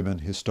to women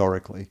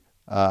historically.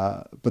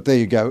 But there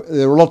you go.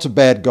 There are lots of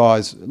bad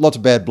guys, lots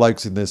of bad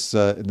blokes in this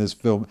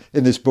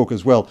book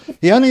as well.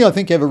 He only, I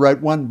think, ever wrote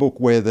one book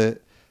where the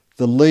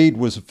lead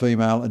was a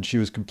female and she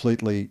was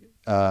completely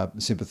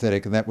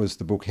sympathetic, and that was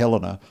the book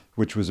Helena,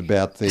 which was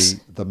about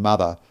the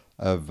mother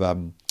of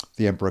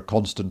the Emperor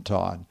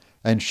Constantine.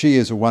 And she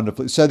is a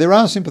wonderful... So there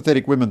are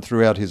sympathetic women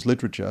throughout his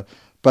literature,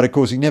 but of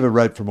course he never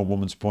wrote from a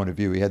woman's point of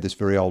view. He had this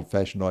very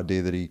old-fashioned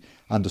idea that he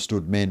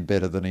understood men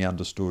better than he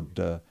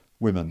understood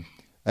women.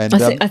 And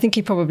I think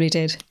he probably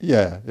did.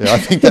 Yeah, I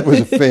think that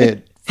was a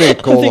fair call on his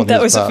part. I think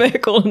that was a fair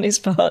call on his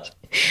part.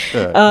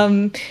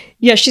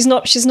 Yeah, she's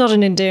not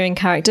an endearing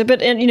character,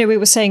 but you know, we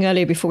were saying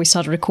earlier before we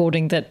started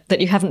recording that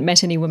you haven't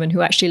met any women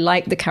who actually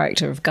like the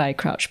character of Guy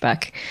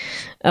Crouchback.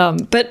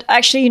 But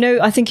actually, you know,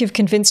 I think you've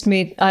convinced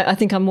me. I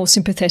think I'm more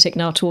sympathetic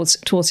now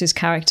towards his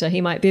character.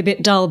 He might be a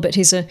bit dull, but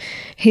he's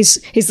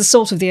the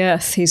salt of the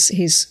earth.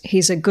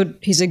 He's a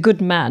good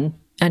man.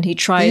 And he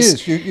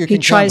tries. You can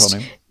count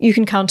on him. You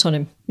can count on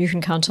him. You can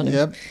count on him.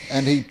 Yeah,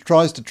 and he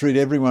tries to treat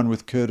everyone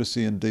with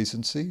courtesy and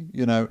decency.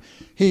 You know,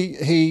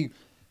 he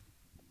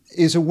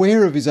is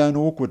aware of his own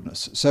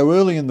awkwardness. So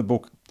early in the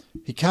book,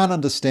 he can't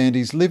understand.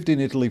 He's lived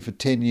in Italy for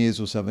 10 years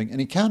or something, and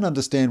he can't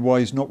understand why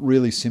he's not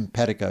really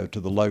simpatico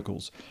to the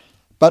locals.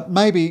 But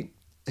maybe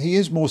he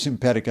is more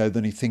simpatico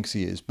than he thinks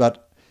he is.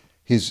 But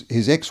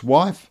his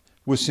ex-wife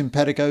was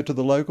simpatico to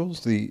the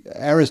locals. The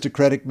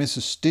aristocratic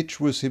Mrs.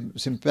 Stitch was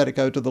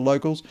simpatico to the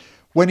locals.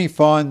 When he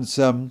finds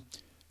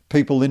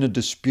people in a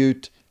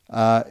dispute,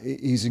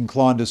 he's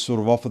inclined to sort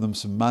of offer them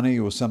some money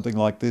or something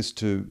like this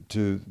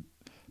to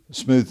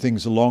smooth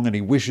things along, and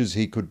he wishes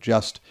he could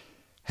just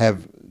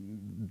have,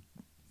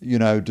 you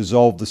know,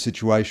 dissolved the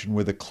situation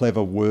with a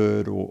clever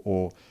word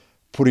or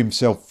put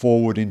himself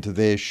forward into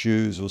their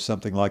shoes or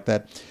something like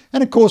that.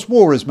 And of course,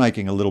 Waugh is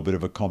making a little bit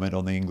of a comment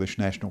on the English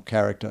national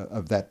character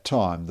of that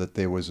time, that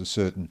there was a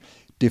certain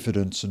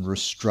diffidence and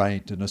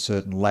restraint and a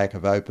certain lack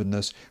of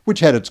openness, which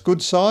had its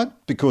good side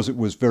because it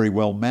was very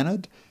well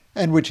mannered,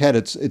 and which had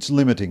its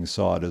limiting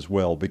side as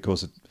well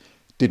because it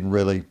didn't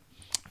really,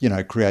 you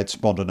know, create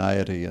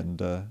spontaneity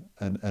and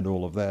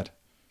all of that.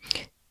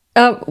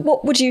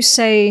 What would you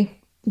say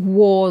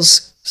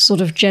Waugh's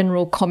sort of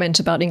general comment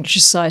about English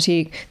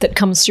society that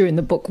comes through in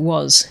the book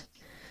was?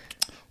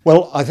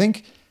 Well, I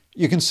think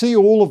you can see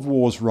all of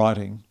Waugh's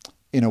writing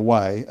in a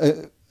way.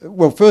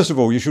 Well, first of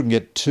all, you shouldn't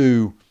get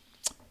too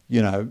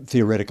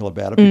theoretical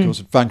about it, because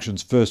it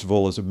functions, first of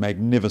all, as a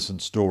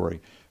magnificent story,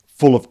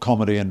 full of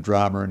comedy and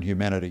drama and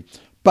humanity.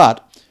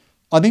 But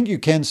I think you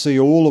can see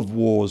all of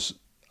War's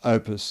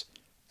opus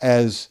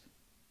as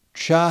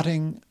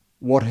charting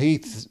what he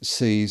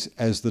sees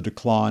as the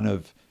decline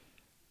of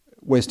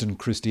Western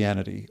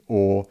Christianity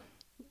or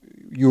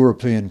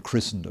European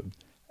Christendom.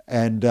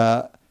 And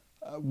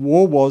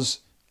War was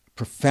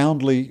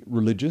profoundly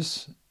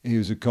religious. He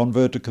was a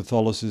convert to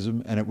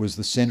Catholicism, and it was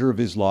the centre of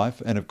his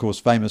life. And of course,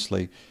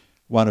 famously,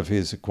 one of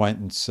his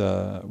acquaintance,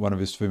 one of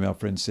his female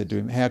friends, said to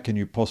him, "How can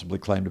you possibly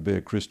claim to be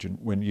a Christian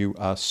when you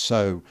are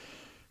so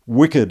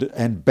wicked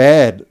and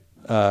bad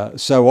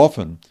so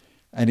often?"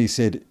 And he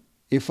said,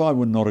 "If I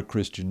were not a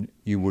Christian,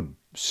 you would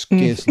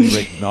scarcely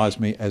recognise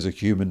me as a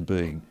human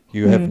being.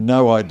 You have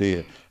no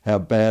idea how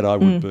bad I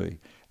would be."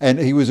 And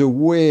he was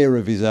aware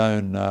of his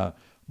own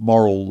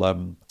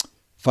moral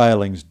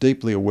failings,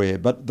 deeply aware.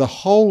 But the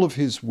whole of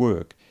his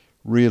work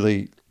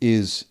really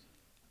is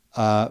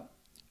an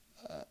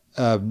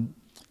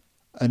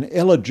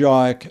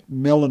elegiac,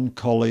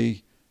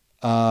 melancholy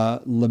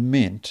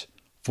lament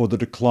for the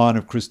decline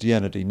of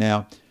Christianity.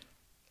 Now,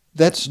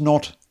 that's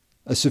not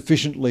a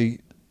sufficiently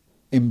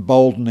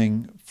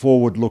emboldening,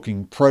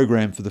 forward-looking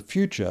program for the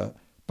future,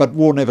 but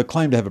War never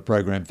claimed to have a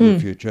program for the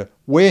future.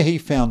 Where he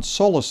found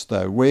solace,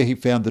 though, where he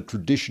found the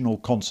traditional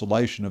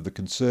consolation of the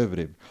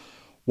conservative,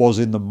 was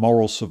in the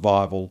moral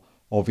survival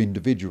of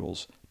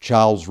individuals.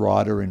 Charles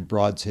Ryder in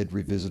Brideshead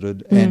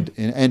Revisited, and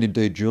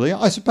indeed Julia.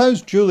 I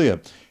suppose Julia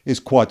is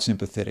quite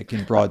sympathetic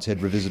in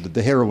Brideshead Revisited,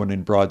 the heroine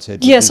in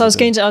Brideshead Revisited. Yes, I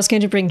was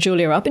going to bring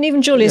Julia up, and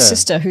even Julia's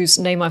sister, whose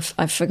name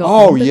I've forgotten.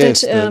 Oh, but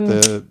yes,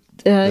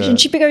 and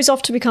she goes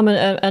off to become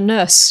a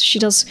nurse. She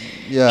does.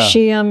 Yeah.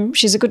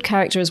 She's a good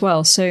character as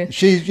well. So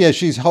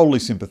she's wholly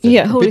sympathetic.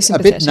 Yeah, wholly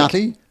sympathetic. A bit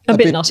nutty. A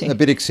bit nutty. A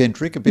bit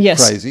eccentric, a bit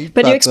crazy.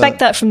 But you expect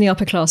that from the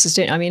upper classes,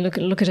 don't you? I mean,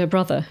 look at her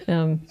brother.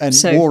 And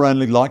War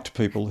only liked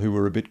people who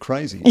were a bit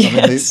crazy.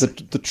 Yes. I mean,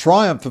 the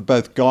triumph of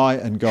both Guy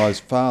and Guy's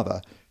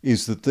father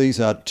is that these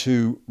are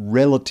two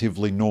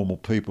relatively normal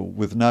people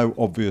with no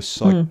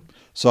obvious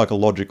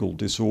psychological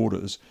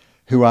disorders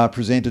who are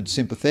presented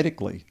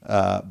sympathetically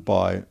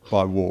by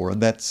War,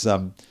 and that's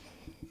a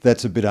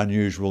bit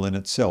unusual in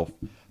itself.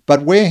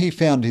 But where he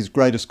found his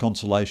greatest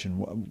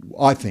consolation,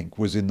 I think,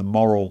 was in the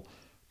moral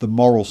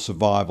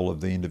survival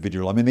of the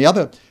individual. I mean,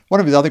 one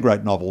of his other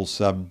great novels,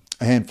 A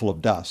Handful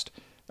of Dust,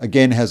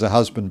 again has a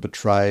husband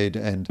betrayed,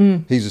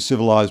 and he's a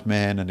civilised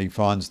man, and he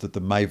finds that the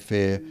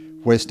Mayfair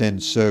West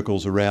End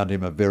circles around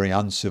him are very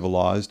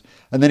uncivilised,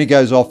 and then he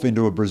goes off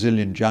into a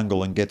Brazilian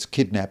jungle and gets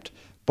kidnapped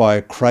by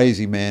a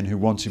crazy man who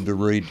wants him to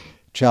read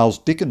Charles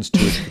Dickens to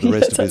him for the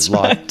rest of his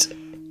life.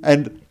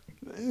 And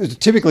it's a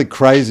typically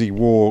crazy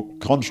War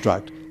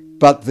construct,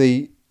 but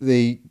the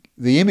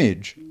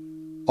image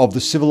of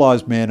the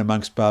civilised man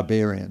amongst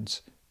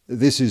barbarians,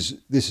 this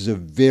is a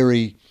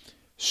very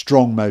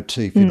strong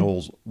motif in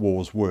all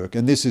War's work.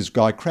 And this is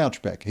Guy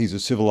Crouchback. He's a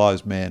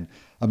civilised man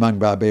among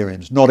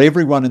barbarians. Not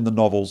everyone in the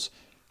novels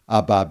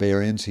are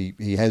barbarians.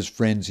 He has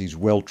friends. He's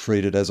well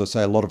treated. As I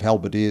say, a lot of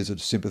halberdiers are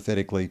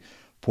sympathetically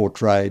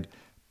portrayed.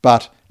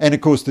 And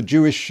of course the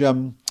Jewish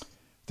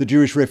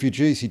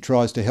refugees he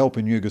tries to help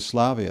in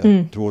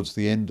Yugoslavia towards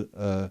the end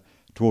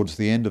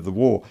of the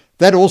war.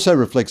 That also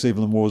reflects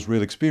Evelyn Waugh's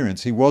real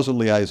experience. He was a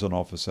liaison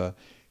officer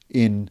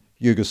in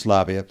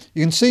Yugoslavia.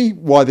 You can see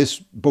why this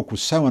book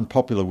was so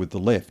unpopular with the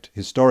left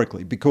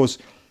historically, because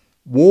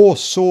Waugh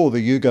saw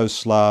the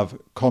Yugoslav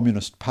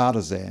communist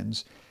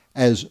partisans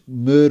as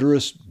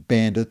murderous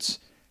bandits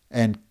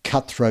and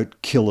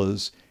cutthroat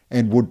killers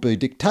and would-be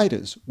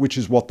dictators, which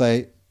is what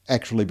they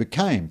actually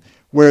became.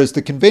 Whereas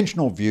the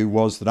conventional view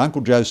was that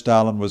Uncle Joe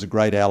Stalin was a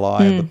great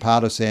ally and the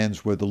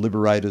partisans were the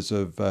liberators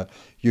of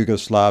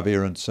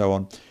Yugoslavia and so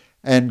on.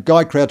 And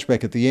Guy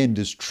Crouchback at the end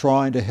is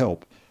trying to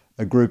help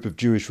a group of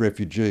Jewish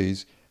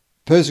refugees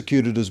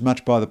persecuted as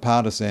much by the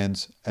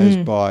partisans as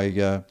by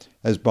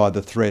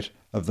the threat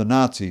of the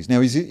Nazis. Now,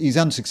 he's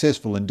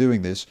unsuccessful in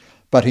doing this,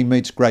 but he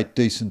meets great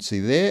decency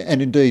there.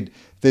 And indeed,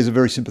 there's a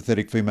very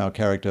sympathetic female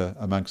character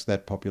amongst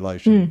that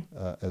population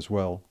as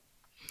well.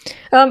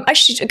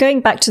 Actually,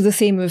 going back to the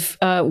theme of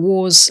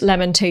War's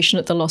lamentation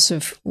at the loss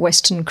of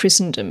Western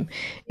Christendom,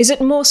 is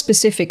it more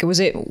specific, or was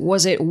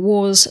it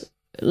War's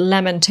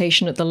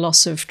lamentation at the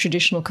loss of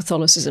traditional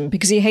Catholicism?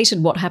 Because he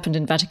hated what happened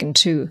in Vatican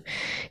II.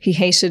 He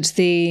hated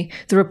the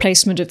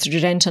replacement of the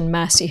Trident and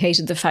Mass. He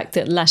hated the fact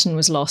that Latin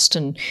was lost,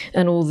 and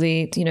all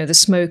the the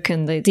smoke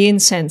and the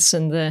incense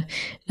and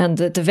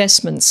the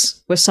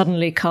vestments were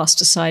suddenly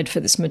cast aside for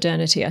this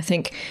modernity, I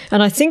think.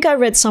 And I think I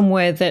read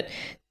somewhere that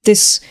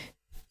this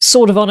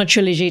Sword of Honour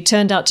trilogy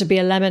turned out to be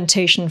a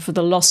lamentation for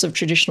the loss of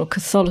traditional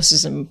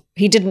Catholicism.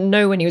 He didn't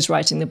know when he was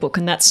writing the book,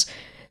 and that's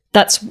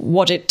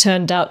what it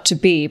turned out to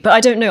be. But I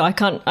don't know.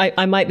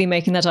 I might be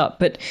making that up,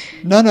 but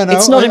no.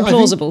 It's not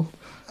implausible.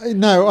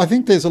 I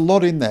think there's a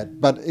lot in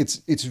that, but it's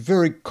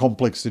very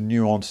complex and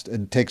nuanced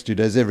and textured,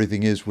 as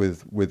everything is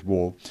with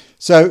Waugh.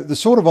 So the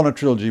Sword of Honour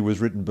trilogy was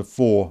written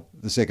before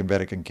the Second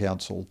Vatican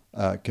Council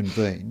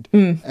convened,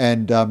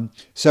 and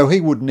so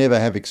he would never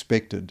have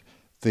expected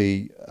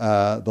the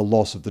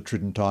loss of the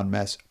Tridentine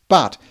Mass.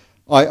 But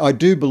I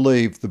do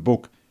believe the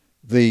book,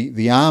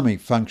 the army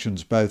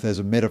functions both as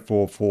a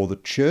metaphor for the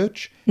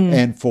church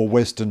and for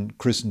Western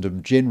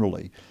Christendom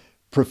generally.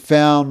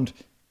 Profound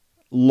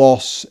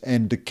loss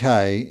and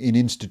decay in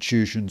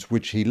institutions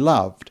which he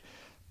loved.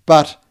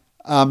 But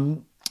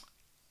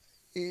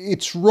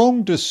it's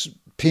wrong to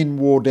pin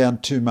Waugh down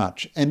too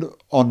much and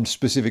on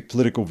specific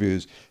political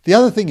views. The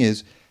other thing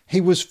is,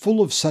 he was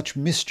full of such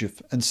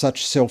mischief and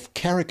such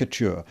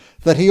self-caricature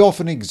that he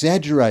often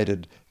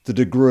exaggerated the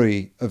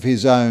degree of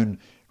his own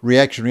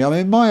reactionary. I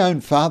mean, my own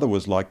father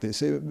was like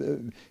this.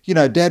 You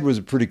know, Dad was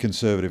a pretty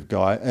conservative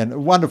guy and a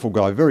wonderful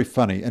guy, very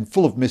funny and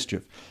full of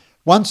mischief.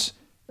 Once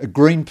a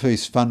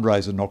Greenpeace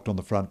fundraiser knocked on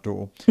the front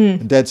door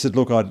and Dad said,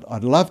 look,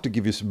 I'd love to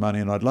give you some money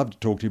and I'd love to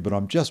talk to you, but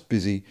I'm just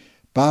busy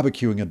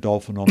barbecuing a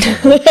dolphin on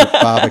the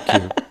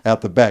barbecue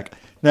out the back.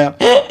 Now,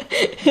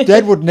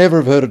 Dad would never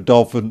have heard a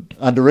dolphin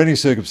under any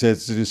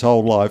circumstances in his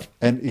whole life,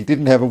 and he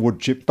didn't have a wood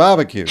chip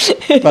barbecue.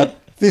 But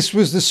this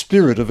was the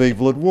spirit of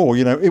Evelyn Waugh.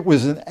 You know, it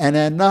was an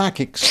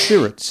anarchic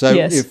spirit. So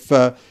yes. if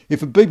a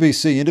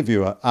BBC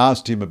interviewer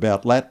asked him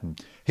about Latin,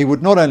 he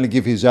would not only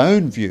give his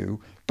own view,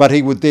 but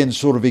he would then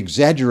sort of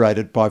exaggerate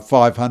it by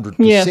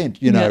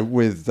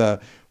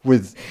 500%,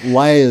 with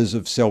layers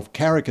of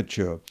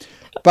self-caricature.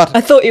 But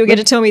I thought you were going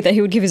to tell me that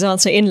he would give his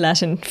answer in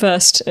Latin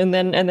first and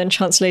then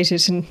translate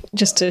it and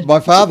just to... My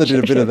father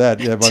did a bit of that.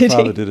 Yeah, my Did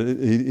father he? did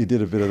it. He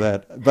did a bit of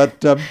that.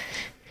 But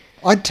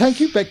I'd take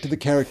you back to the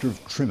character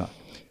of Trimmer.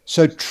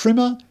 So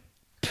Trimmer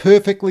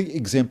perfectly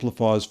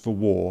exemplifies for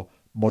Waugh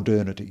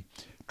modernity.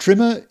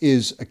 Trimmer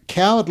is a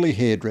cowardly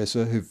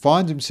hairdresser who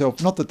finds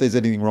himself, not that there's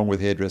anything wrong with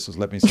hairdressers,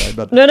 let me say,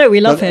 but... No, we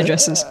love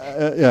hairdressers.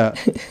 Yeah,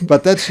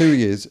 but that's who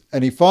he is.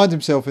 And he finds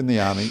himself in the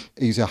army.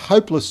 He's a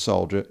hopeless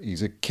soldier.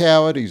 He's a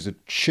coward. He's a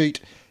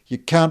cheat. You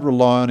can't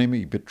rely on him.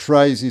 He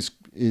betrays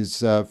his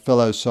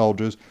fellow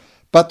soldiers.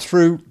 But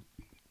through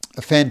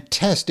a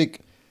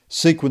fantastic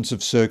sequence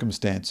of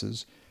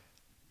circumstances,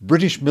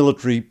 British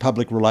military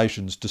public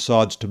relations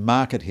decides to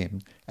market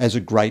him as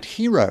a great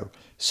hero.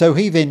 So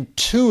he then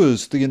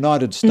tours the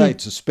United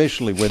States,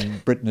 especially when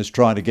Britain is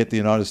trying to get the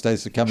United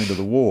States to come into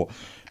the war.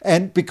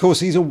 And because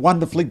he's a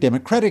wonderfully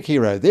democratic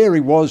hero. There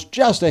he was,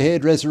 just a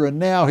hairdresser, and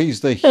now he's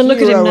the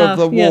hero of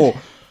the war.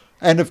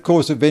 And of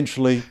course,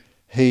 eventually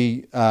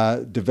he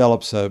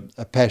develops a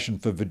passion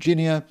for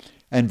Virginia.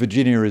 And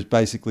Virginia is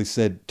basically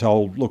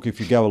told, look,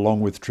 if you go along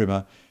with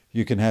Trimmer,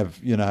 you can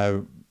have,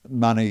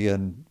 money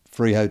and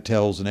free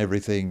hotels and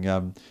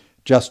everything.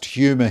 Just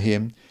humour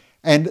him.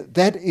 And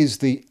that is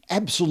the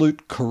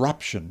absolute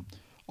corruption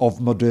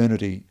of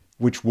modernity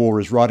which Waugh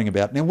is writing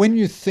about. Now, when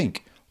you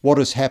think what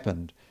has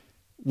happened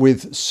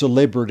with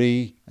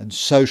celebrity and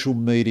social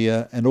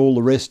media and all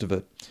the rest of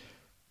it,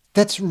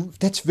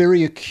 that's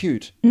very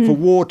acute. For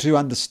Waugh to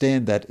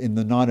understand that in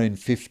the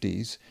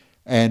 1950s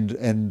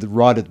and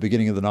right at the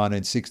beginning of the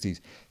 1960s,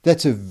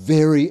 that's a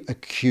very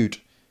acute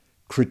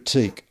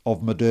critique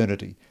of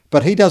modernity.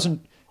 But he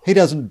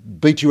doesn't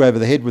beat you over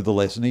the head with the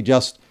lesson. He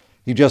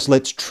just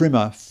lets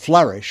Trimmer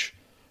flourish,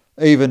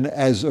 even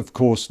as, of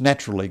course,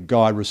 naturally,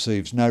 Guy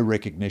receives no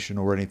recognition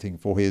or anything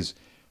for his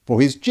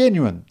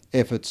genuine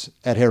efforts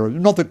at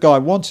heroism. Not that Guy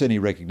wants any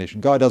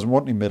recognition. Guy doesn't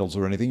want any medals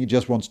or anything. He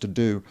just wants to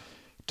do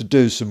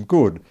some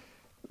good.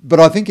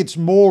 But I think it's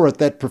more at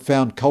that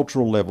profound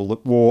cultural level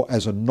that Waugh,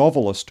 as a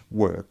novelist,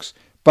 works.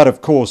 But of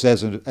course,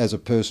 as a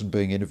person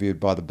being interviewed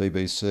by the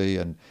BBC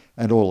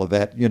and all of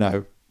that,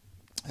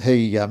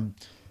 he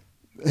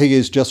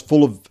is just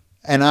full of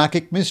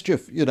anarchic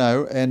mischief,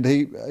 and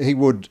he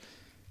would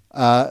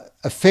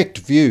affect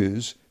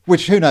views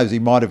which, who knows, he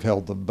might have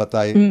held them, but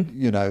they,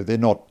 they're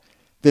not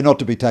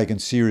to be taken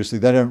seriously.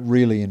 They don't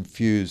really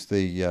infuse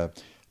the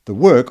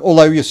work.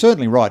 Although you're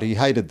certainly right, he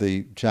hated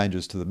the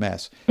changes to the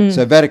Mass.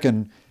 So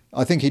Vatican,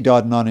 I think he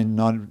died in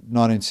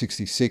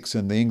 1966,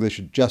 and the English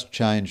had just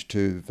changed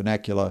to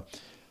vernacular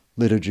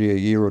liturgy a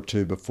year or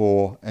two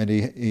before, and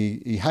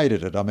he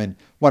hated it. I mean,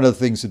 one of the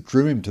things that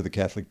drew him to the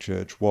Catholic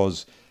Church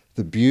was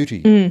the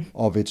beauty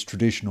of its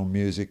traditional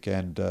music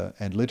and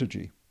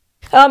liturgy.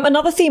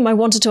 Another theme I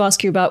wanted to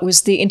ask you about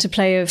was the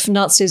interplay of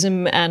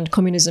Nazism and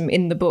communism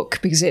in the book,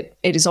 because it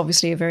is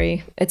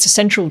obviously it's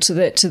essential to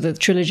the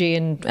trilogy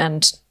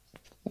and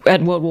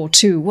World War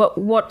II.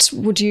 What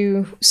would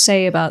you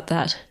say about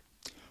that?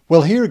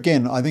 Well, here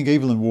again, I think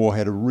Evelyn Waugh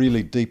had a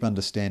really deep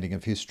understanding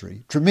of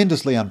history,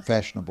 tremendously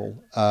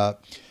unfashionable. Guy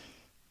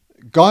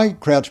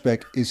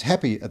Crouchback is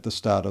happy at the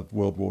start of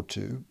World War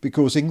II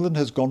because England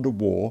has gone to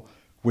war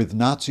with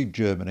Nazi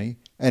Germany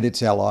and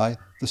its ally,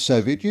 the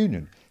Soviet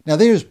Union. Now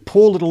there's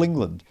poor little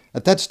England,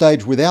 at that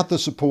stage without the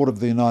support of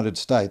the United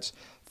States,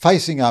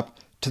 facing up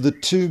to the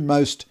two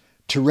most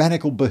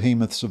tyrannical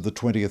behemoths of the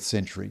 20th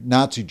century,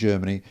 Nazi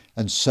Germany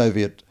and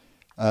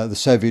the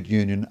Soviet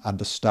Union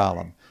under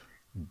Stalin.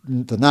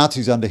 The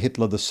Nazis under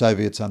Hitler, the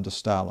Soviets under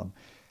Stalin.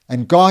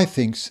 And Guy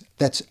thinks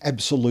that's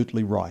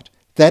absolutely right.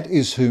 That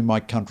is who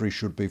my country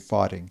should be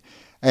fighting.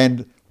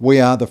 And we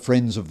are the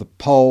friends of the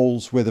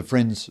Poles, we're the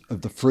friends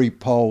of the free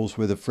Poles,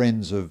 we're the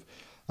friends of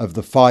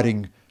the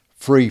fighting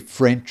free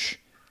French,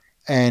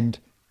 and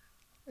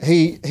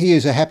he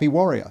is a happy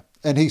warrior.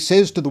 And he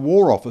says to the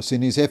War Office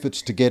in his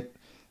efforts to get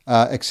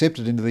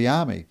accepted into the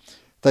army,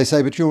 they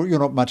say, but you're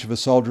not much of a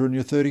soldier and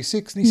you're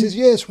 36. And he says,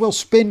 yes, well,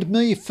 spend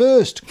me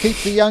first. Keep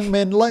the young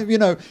men,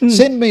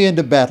 send me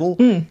into battle.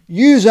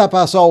 Use up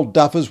us old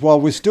duffers while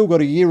we've still got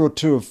a year or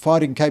two of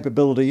fighting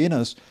capability in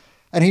us.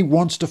 And he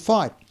wants to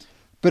fight.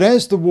 But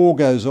as the war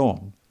goes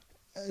on,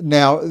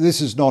 now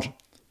this is not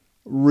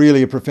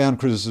really a profound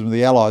criticism of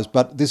the Allies,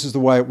 but this is the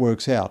way it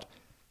works out.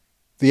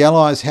 The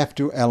Allies have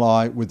to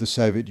ally with the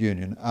Soviet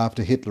Union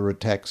after Hitler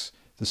attacks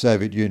the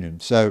Soviet Union.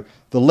 So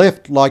the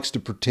left likes to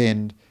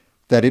pretend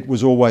that it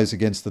was always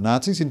against the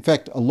Nazis. In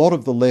fact, a lot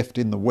of the left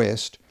in the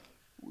West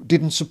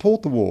didn't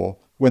support the war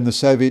when the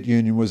Soviet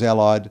Union was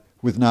allied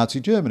with Nazi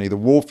Germany. The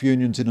wharf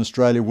unions in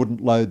Australia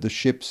wouldn't load the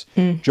ships.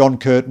 John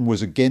Curtin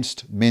was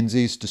against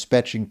Menzies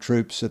dispatching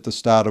troops at the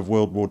start of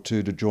World War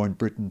II to join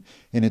Britain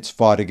in its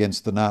fight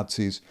against the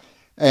Nazis.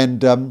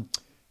 And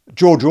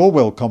George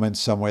Orwell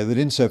comments somewhere that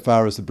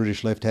insofar as the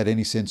British left had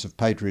any sense of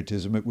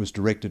patriotism, it was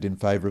directed in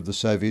favour of the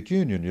Soviet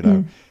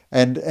Union,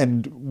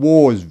 And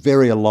War is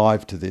very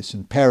alive to this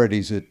and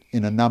parodies it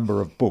in a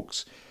number of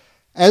books.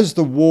 As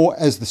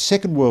the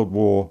Second World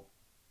War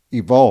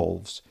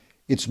evolves,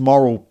 its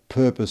moral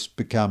purpose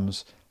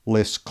becomes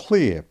less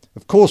clear.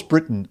 Of course,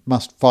 Britain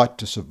must fight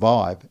to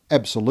survive,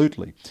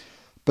 absolutely.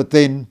 But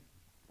then,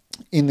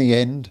 in the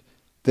end,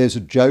 there's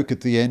a joke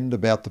at the end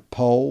about the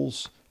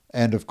Poles,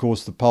 and of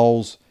course the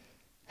Poles,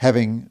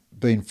 having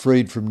been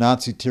freed from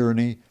Nazi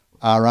tyranny,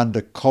 are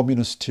under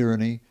communist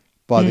tyranny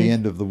by the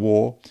end of the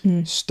war.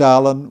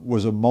 Stalin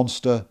was a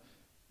monster,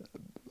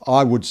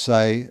 I would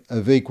say,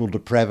 of equal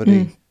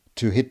depravity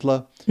to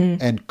Hitler,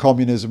 and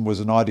communism was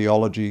an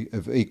ideology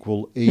of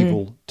equal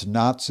evil to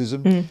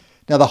Nazism.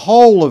 Now, the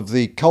whole of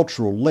the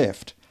cultural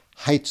left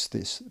hates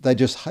this.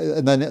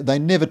 They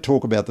never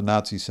talk about the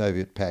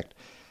Nazi-Soviet pact.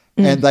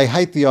 And they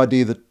hate the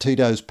idea that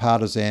Tito's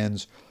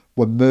partisans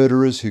were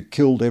murderers who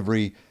killed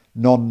every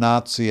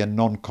non-Nazi and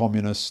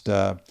non-communist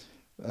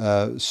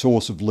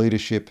source of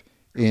leadership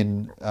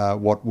in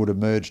what would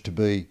emerge to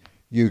be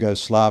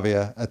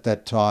Yugoslavia at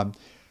that time.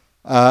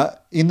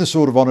 In the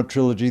Sword of Honour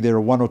trilogy, there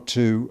are one or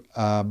two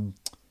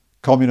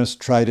communist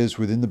traitors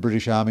within the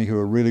British Army who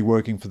are really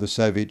working for the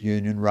Soviet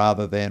Union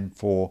rather than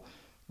for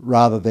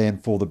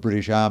the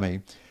British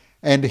Army.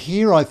 And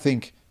here I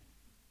think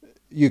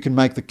you can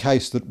make the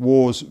case that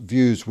War's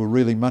views were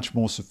really much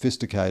more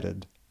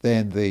sophisticated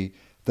than the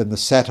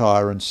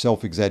satire and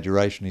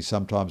self-exaggeration he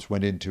sometimes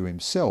went into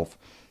himself.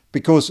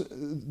 Because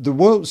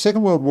the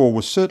Second World War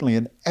was certainly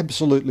an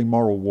absolutely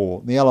moral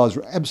war. The Allies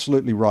were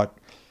absolutely right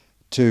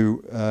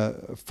to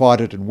fight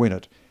it and win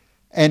it.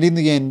 And in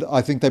the end,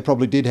 I think they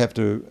probably did have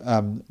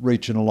to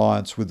reach an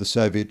alliance with the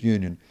Soviet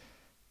Union.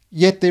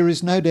 Yet there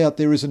is no doubt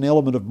there is an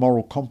element of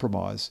moral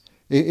compromise.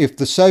 If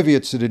the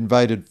Soviets had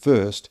invaded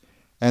first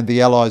and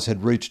the Allies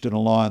had reached an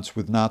alliance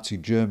with Nazi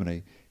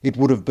Germany, it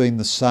would have been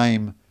the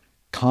same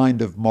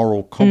kind of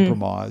moral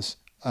compromise.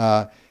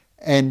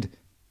 And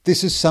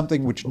this is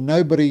something which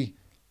nobody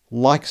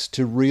likes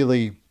to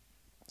really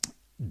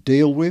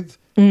deal with.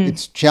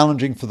 It's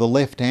challenging for the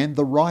left and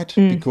the right,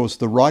 because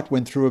the right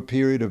went through a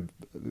period of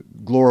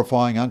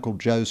glorifying Uncle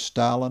Joe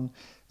Stalin.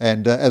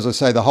 And as I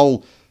say,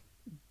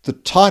 the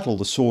title,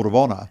 The Sword of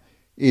Honour,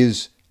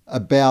 is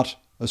about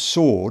a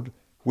sword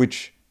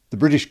which the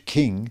British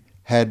king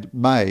had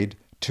made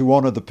to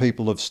honour the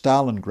people of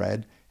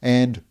Stalingrad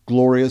and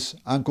glorious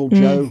Uncle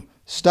Joe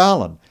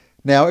Stalin.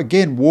 Now,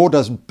 again, war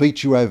doesn't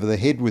beat you over the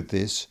head with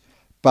this,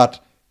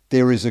 but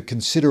there is a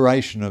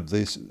consideration of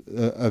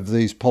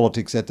these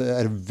politics at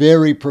a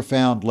very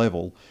profound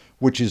level,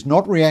 which is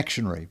not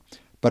reactionary,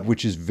 but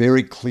which is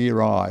very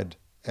clear-eyed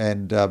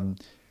and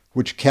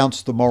which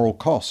counts the moral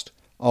cost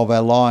of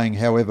allying,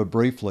 however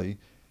briefly,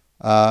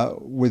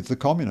 with the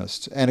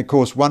communists. And of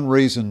course, one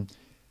reason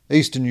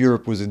Eastern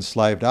Europe was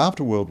enslaved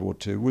after World War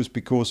II was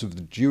because of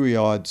the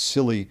dewy-eyed,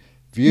 silly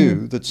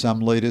view that some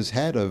leaders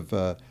had of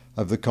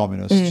the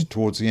communists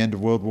towards the end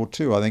of World War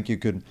II. I think you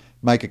could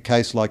make a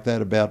case like that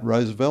about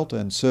Roosevelt,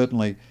 and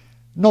certainly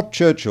not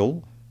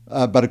Churchill,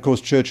 but of course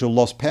Churchill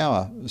lost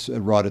power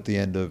right at the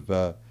end of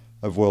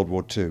World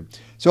War II.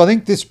 So I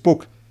think this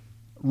book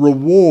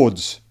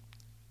rewards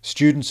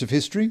students of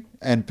history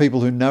and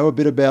people who know a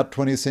bit about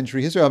 20th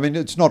century history. I mean,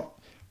 it's not,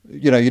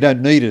 you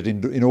don't need it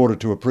in order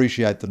to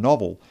appreciate the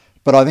novel,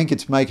 but I think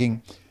it's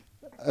making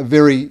a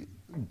very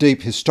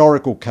deep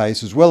historical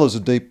case as well as a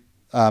deep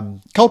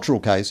cultural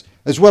case,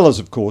 as well as,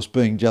 of course,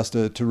 being just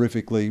a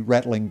terrifically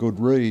rattling good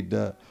read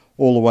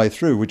all the way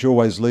through, which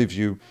always leaves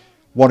you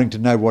wanting to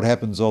know what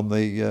happens on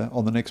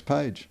the next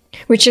page.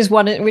 Which is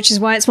why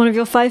it's one of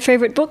your 5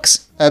 favourite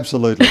books.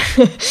 Absolutely.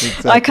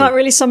 Exactly. I can't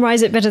really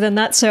summarise it better than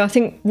that, so I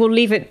think we'll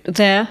leave it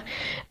there.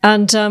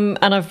 And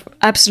I've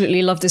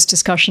absolutely loved this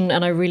discussion,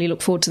 and I really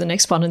look forward to the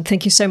next one. And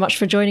thank you so much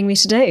for joining me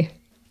today.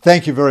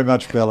 Thank you very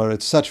much, Bella.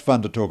 It's such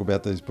fun to talk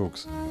about these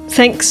books.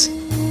 Thanks.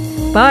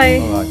 Bye.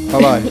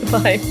 All right.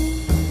 Bye-bye. Bye.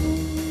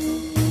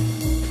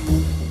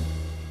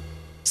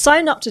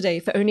 Sign up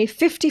today for only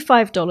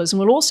 $55 and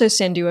we'll also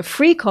send you a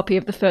free copy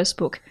of the first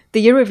book,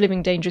 The Year of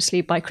Living Dangerously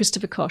by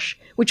Christopher Koch,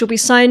 which will be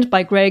signed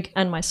by Greg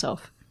and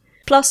myself.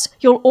 Plus,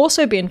 you'll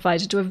also be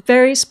invited to a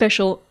very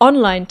special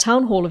online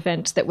town hall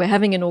event that we're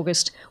having in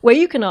August, where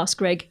you can ask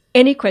Greg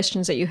any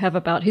questions that you have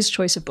about his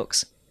choice of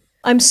books.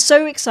 I'm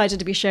so excited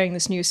to be sharing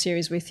this new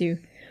series with you.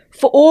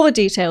 For all the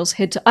details,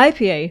 head to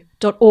ipa.org.au.